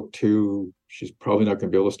got book 2. She's probably not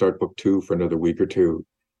going to be able to start book 2 for another week or 2.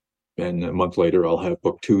 And a month later, I'll have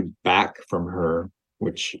book 2 back from her,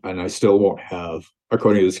 and I still won't have,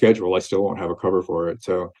 according to the schedule, I still won't have a cover for it.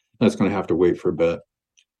 So that's going to have to wait for a bit.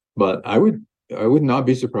 But I would not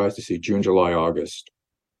be surprised to see June, July, August.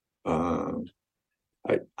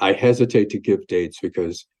 I hesitate to give dates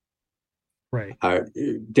because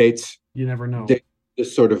dates, you never know.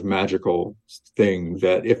 This sort of magical thing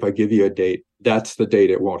that if I give you a date, that's the date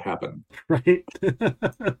it won't happen. Right.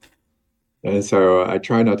 And so I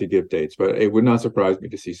try not to give dates, but it would not surprise me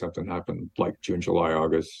to see something happen like June, July,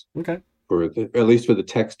 August. Okay. At least for the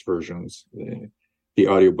text versions. The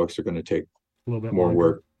audiobooks are going to take a little bit more longer.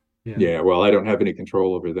 work. Yeah. Well, I don't have any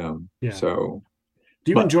control over them. Yeah. So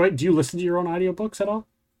do you listen to your own audiobooks at all?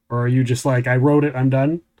 Or are you just like, I wrote it, I'm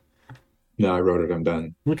done? No, I wrote it, I'm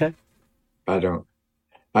done. Okay. I don't.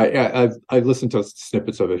 I've listened to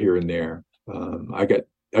snippets of it here and there. I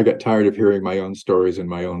got tired of hearing my own stories in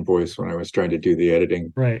my own voice when I was trying to do the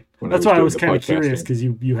editing. Right. That's why I was kind of curious, because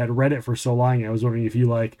you had read it for so long. I was wondering if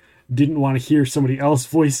you didn't want to hear somebody else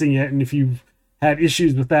voicing it, and if you had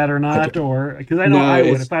issues with that or not, or because I know I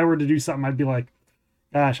would. If I were to do something, I'd be like,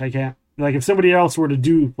 gosh, I can't. Like if somebody else were to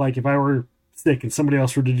do, like if I were sick and somebody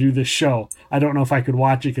else were to do this show, I don't know if I could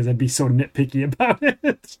watch it because I'd be so nitpicky about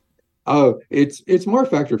it. Oh, it's more a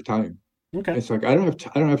factor of time. Okay. It's like I don't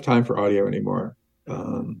have time for audio anymore.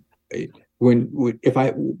 Back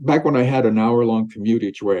when I had an hour-long commute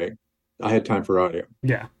each way, I had time for audio.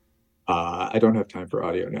 Yeah. I don't have time for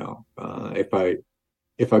audio now.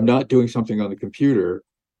 If I'm not doing something on the computer,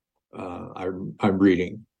 I'm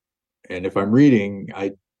reading, and if I'm reading,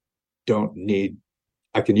 I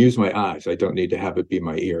can use my eyes. I don't need to have it be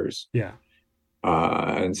my ears. Yeah.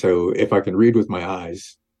 And so if I can read with my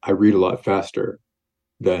eyes, I read a lot faster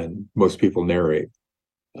than most people narrate,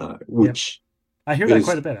 which I hear that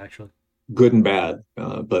quite a bit, actually. Good and bad.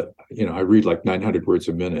 But, I read like 900 words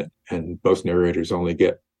a minute, and most narrators only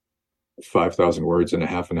get 5,000 words in a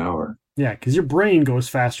half an hour. Yeah, because your brain goes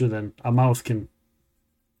faster than a mouth can.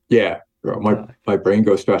 Yeah. My brain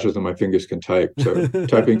goes faster than my fingers can type. So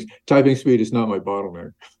typing speed is not my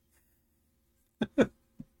bottleneck.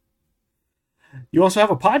 You also have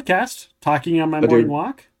a podcast, Talking on My Morning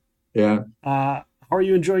Walk. Yeah. How are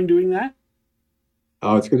you enjoying doing that?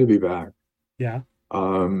 Oh, it's good to be back. Yeah.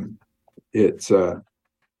 It's one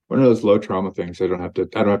of those low trauma things. I don't have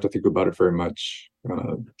to think about it very much.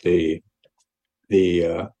 The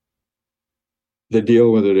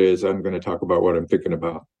deal with it is I'm going to talk about what I'm thinking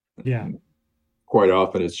about. Yeah. And quite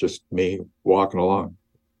often it's just me walking along.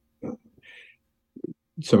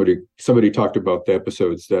 Somebody talked about the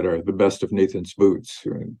episodes that are the best of Nathan's boots.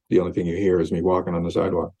 The only thing you hear is me walking on the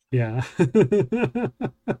sidewalk. Yeah. And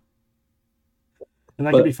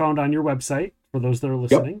that can be found on your website for those that are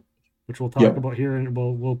listening, which we'll talk about here, and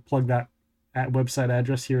we'll plug that website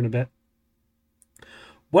address here in a bit.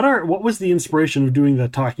 What was the inspiration of doing the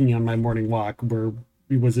Talking on My Morning Walk?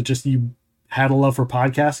 Was it just you had a love for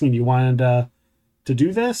podcasting and you wanted to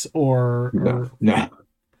do this, or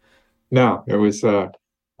No, it was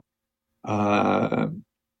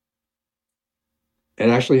it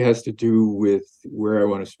actually has to do with where I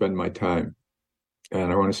want to spend my time.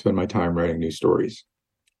 And I want to spend my time writing new stories.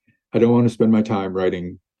 I don't want to spend my time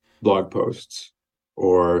writing blog posts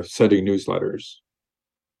or sending newsletters.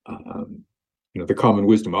 The common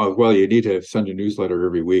wisdom, oh, well, you need to send a newsletter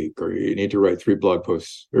every week, or you need to write 3 blog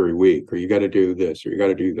posts every week, or you got to do this, or you got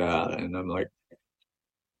to do that. And I'm like,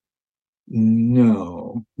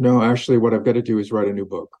 no, actually, what I've got to do is write a new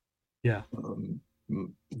book. Yeah.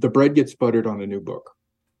 The bread gets buttered on a new book.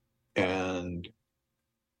 And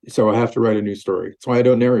so I have to write a new story. That's why I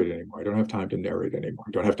don't narrate anymore. I don't have time to narrate anymore.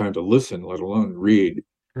 I don't have time to listen, let alone read,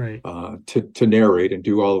 right. To narrate and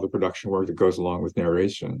do all of the production work that goes along with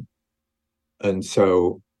narration. And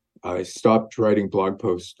so I stopped writing blog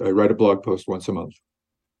posts. I write a blog post once a month.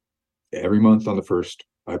 Every month on the 1st,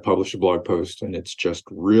 I publish a blog post, and it's just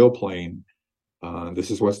real plain.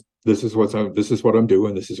 This is what I'm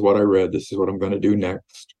doing. This is what I read. This is what I'm going to do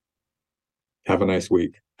next. Have a nice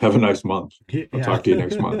week. Have a nice month. I'll talk to you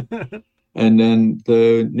next month. And then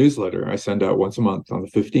the newsletter I send out once a month on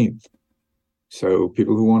the 15th. So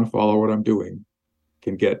people who want to follow what I'm doing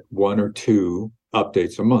can get 1 or 2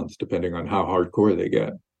 updates a month, depending on how hardcore they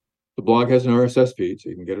get. The blog has an RSS feed, so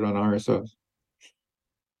you can get it on RSS.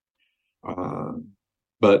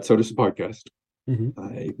 But so does the podcast.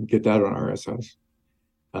 Mm-hmm. You can get that on RSS.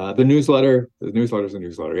 The newsletter is a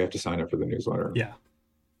newsletter. You have to sign up for the newsletter. Yeah.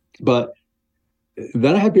 But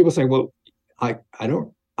then I had people saying, well, I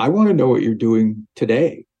want to know what you're doing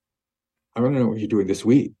today. I want to know what you're doing this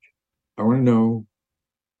week. I want to know.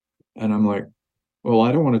 And I'm like, well,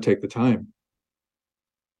 I don't want to take the time.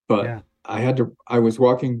 But I was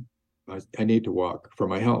walking, I need to walk for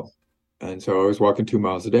my health. And so I was walking 2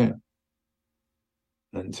 miles a day.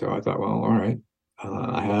 And so I thought, well, all right.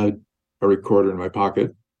 I had a recorder in my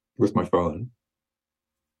pocket with my phone,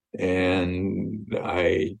 and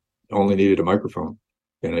I only needed a microphone.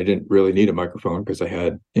 And I didn't really need a microphone because I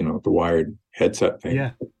had, the wired headset thing.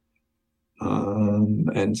 Yeah.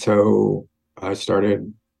 And so I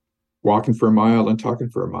started walking for a mile and talking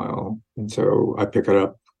for a mile. And so I pick it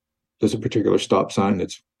up. There's a particular stop sign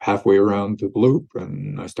that's halfway around the loop,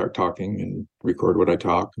 and I start talking and record what I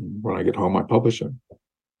talk. And when I get home, I publish it.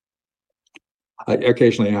 I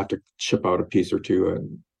occasionally have to ship out a piece or 2.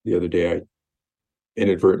 And the other day, I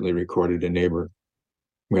inadvertently recorded a neighbor.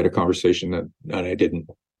 We had a conversation that I didn't.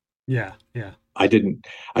 Yeah. I didn't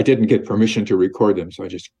get permission to record them, so I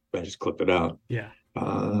just clipped it out. Yeah.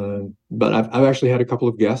 But I've actually had a couple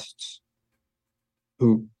of guests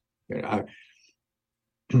who as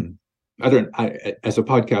a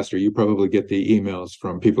podcaster, you probably get the emails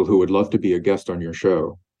from people who would love to be a guest on your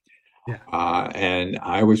show. Yeah. And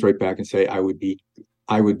I always write back and say I would be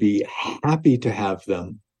happy to have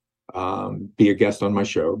them be a guest on my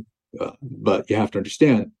show, but you have to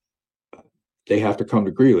understand they have to come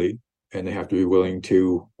to Greeley, and they have to be willing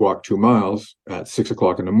to walk 2 miles at 6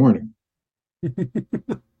 o'clock in the morning.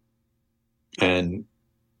 And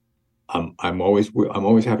I'm always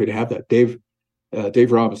happy to have that. Dave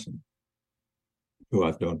Robinson, who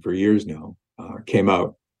I've known for years now, came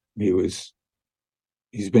out.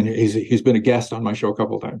 He's been a guest on my show a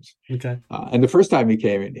couple of times. Okay. And the first time he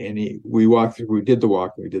came in, and we walked through, we did the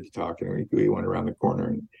walk, and we did the talk, and we went around the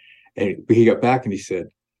corner, and he got back and he said,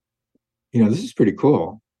 this is pretty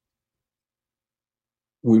cool.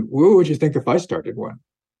 What would you think if I started one?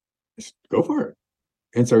 I said, go for it.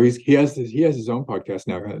 And so he has his own podcast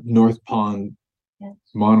now, North Pond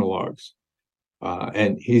Monologues,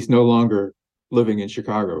 and he's no longer living in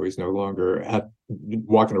Chicago. He's no longer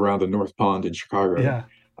walking around the North Pond in Chicago. Yeah.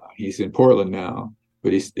 He's in Portland now,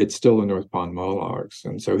 but it's still the North Pond Monologues,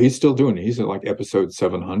 and so he's still doing it. He's at like episode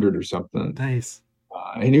 700 or something. Nice.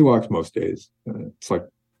 And he walks most days. It's like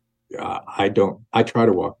I try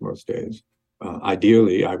to walk most days.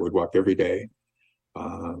 Ideally, I would walk every day.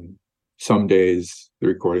 Some days the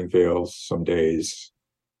recording fails. Some days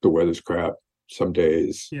the weather's crap. Some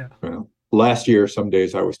days, last year, some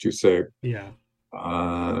days I was too sick. Yeah.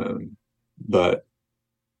 But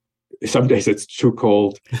some days it's too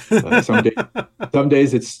cold. Some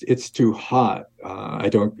days it's too hot. I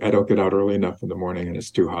don't get out early enough in the morning, and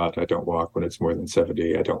it's too hot. I don't walk when it's more than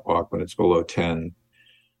 70. I don't walk when it's below 10.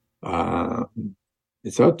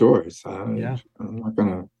 It's outdoors. I'm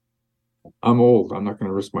old. I'm not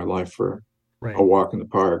gonna risk my life for a walk in the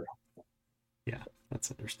park. Yeah, that's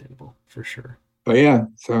understandable for sure. But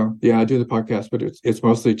I do the podcast, but it's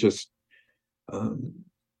mostly just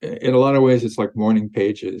in a lot of ways it's like morning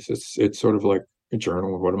pages. It's sort of like a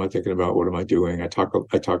journal of what am I thinking about, what am I doing. I talk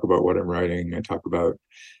about what I'm writing. I talk about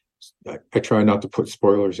I try not to put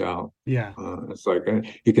spoilers out. Yeah. It's like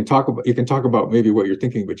you can talk about maybe what you're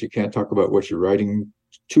thinking, but you can't talk about what you're writing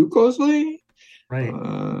too closely. Right.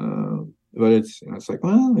 But it's like,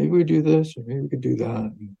 well, maybe we do this or maybe we could do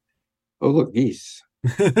that. And, oh, look, geese.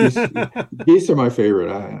 Geese are my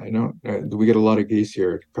favorite. I know we get a lot of geese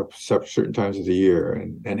here at certain times of the year,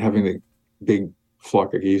 and having the big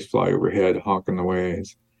flock of geese fly overhead, honking the way.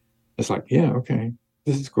 It's like, yeah, okay,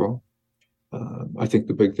 this is cool. I think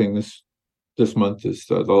the big thing this month is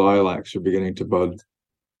the lilacs are beginning to bud.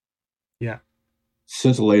 Yeah.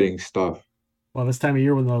 Scintillating stuff. Well, this time of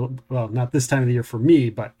year not this time of the year for me,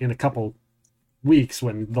 but in a couple weeks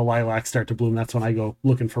when the lilacs start to bloom, that's when I go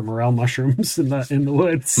looking for morel mushrooms in the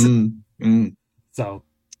woods. So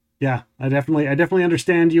yeah, I definitely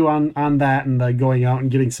understand you on that, and going out and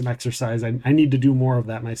getting some exercise. I need to do more of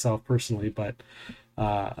that myself personally, but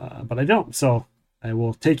I don't. So I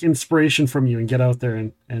will take inspiration from you and get out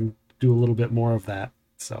there and do a little bit more of that.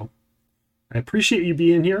 So I appreciate you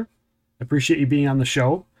being here. I appreciate you being on the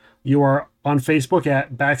show. You are on Facebook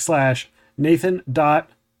at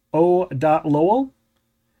 /Nathan.o.Lowell.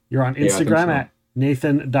 You're on Instagram at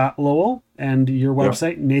Nathan.Lowell, and your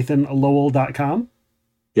website, nathanlowell.com.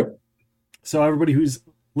 Yep. So everybody who's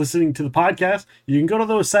listening to the podcast, you can go to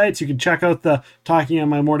those sites. You can check out the Talking on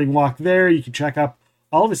My Morning Walk there. You can check up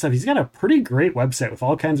all of his stuff. He's got a pretty great website with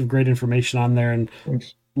all kinds of great information on there, and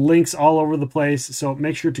links all over the place. So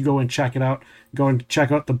make sure to go and check it out. Go and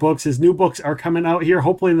check out the books. His new books are coming out here,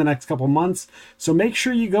 hopefully in the next couple months. So make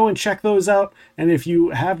sure you go and check those out. And if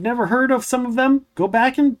you have never heard of some of them, go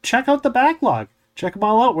back and check out the backlog. Check them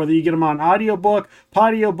all out, whether you get them on audiobook,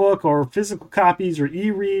 podiobook, or physical copies or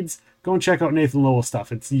e-reads. Go and check out Nathan Lowell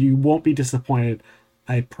stuff. You won't be disappointed.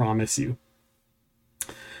 I promise you.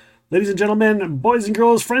 Ladies and gentlemen, boys and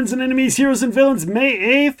girls, friends and enemies, heroes and villains,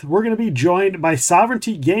 May 8th, we're going to be joined by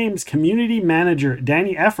Sovereignty Games community manager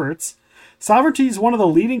Danny Efforts. Sovereignty is one of the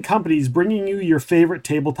leading companies bringing you your favorite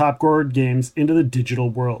tabletop board games into the digital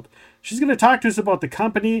world. She's going to talk to us about the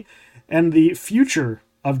company and the future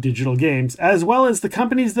of digital games, as well as the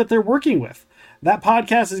companies that they're working with. That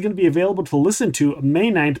podcast is going to be available to listen to May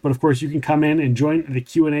 9th, but of course you can come in and join the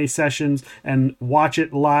Q&A sessions and watch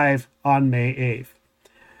it live on May 8th.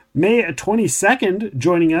 May 22nd,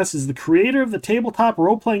 joining us is the creator of the tabletop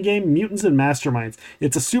role-playing game Mutants and Masterminds.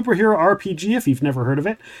 It's a superhero RPG if you've never heard of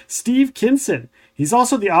it. Steve Kinson. He's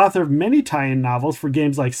also the author of many tie-in novels for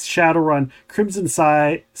games like Shadowrun, Crimson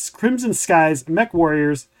Skies, Mech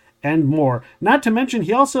Warriors, and more. Not to mention,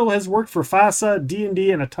 he also has worked for FASA,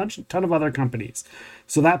 D&D, and a ton of other companies.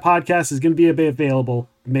 So that podcast is going to be available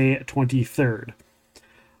May 23rd.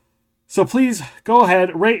 So please go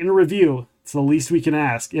ahead, rate and review. It's the least we can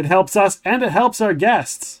ask. It helps us and it helps our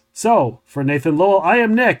guests. So, for Nathan Lowell, I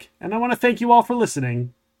am Nick, and I want to thank you all for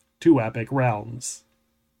listening to Epic Realms.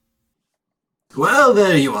 Well,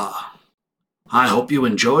 there you are. I hope you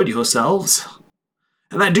enjoyed yourselves.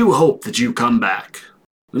 And I do hope that you come back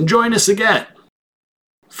and join us again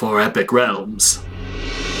for Epic Realms.